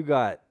Magic, you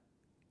got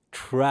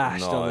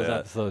trashed on those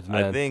episodes,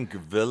 man. I think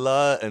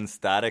Villa and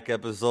Static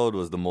episode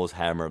was the most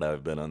hammered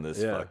I've been on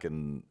this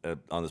fucking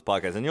on this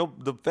podcast, and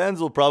the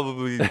fans will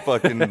probably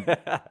fucking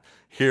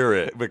hear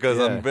it because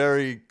I'm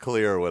very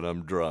clear when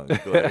I'm drunk.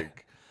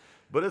 Like,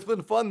 but it's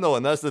been fun though,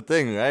 and that's the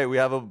thing, right? We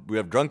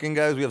have drunken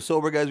guys, we have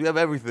sober guys, we have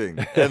everything,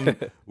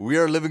 and we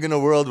are living in a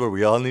world where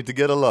we all need to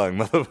get along,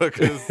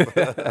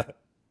 motherfuckers.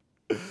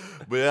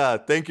 But yeah,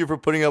 thank you for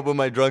putting up with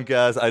my drunk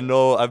ass. I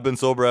know I've been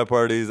sober at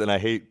parties and I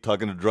hate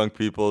talking to drunk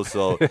people,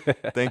 so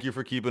thank you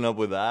for keeping up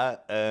with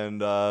that.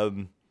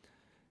 And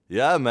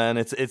yeah, man,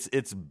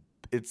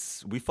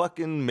 it's we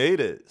fucking made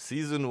it.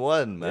 Season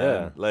 1, man.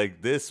 Yeah.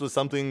 Like, this was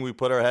something we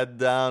put our head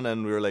down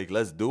and we were like,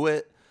 let's do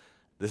it.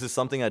 This is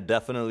something I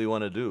definitely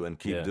want to do and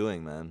keep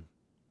doing, man.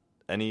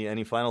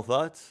 Any final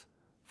thoughts?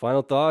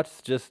 Final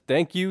thoughts, just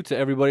thank you to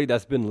everybody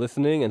that's been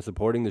listening and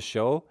supporting the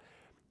show.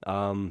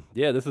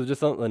 This was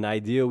just an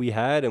idea we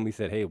had, and we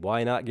said, hey,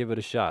 why not give it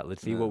a shot?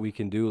 Let's see what we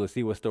can do. Let's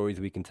see what stories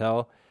we can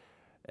tell.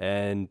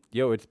 And,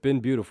 it's been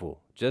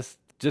beautiful. Just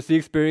the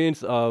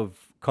experience of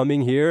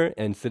coming here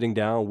and sitting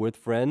down with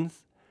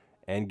friends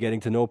and getting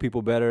to know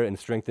people better and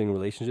strengthening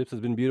relationships has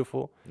been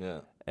beautiful.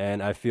 Yeah.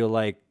 And I feel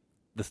like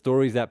the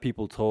stories that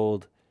people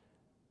told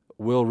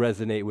will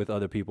resonate with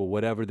other people,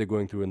 whatever they're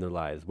going through in their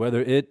lives.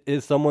 Whether it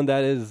is someone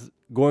that is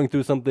going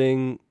through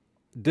something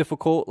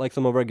difficult, like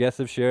some of our guests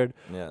have shared,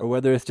 or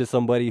whether it's just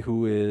somebody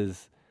who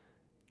is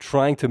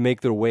trying to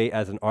make their way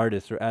as an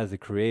artist or as a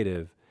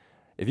creative.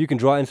 If you can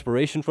draw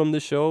inspiration from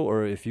this show,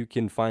 or if you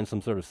can find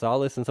some sort of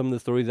solace in some of the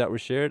stories that were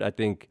shared, I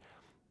think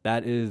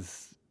that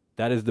is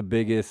the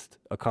biggest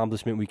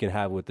accomplishment we can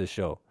have with this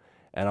show.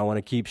 And I want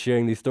to keep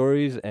sharing these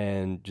stories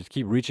and just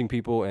keep reaching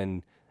people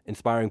and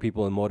inspiring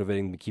people and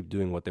motivating them to keep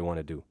doing what they want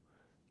to do.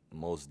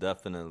 Most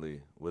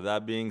definitely. With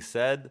that being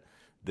said,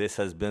 this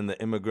has been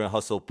the Immigrant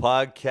Hustle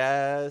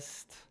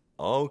Podcast.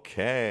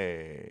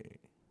 Okay.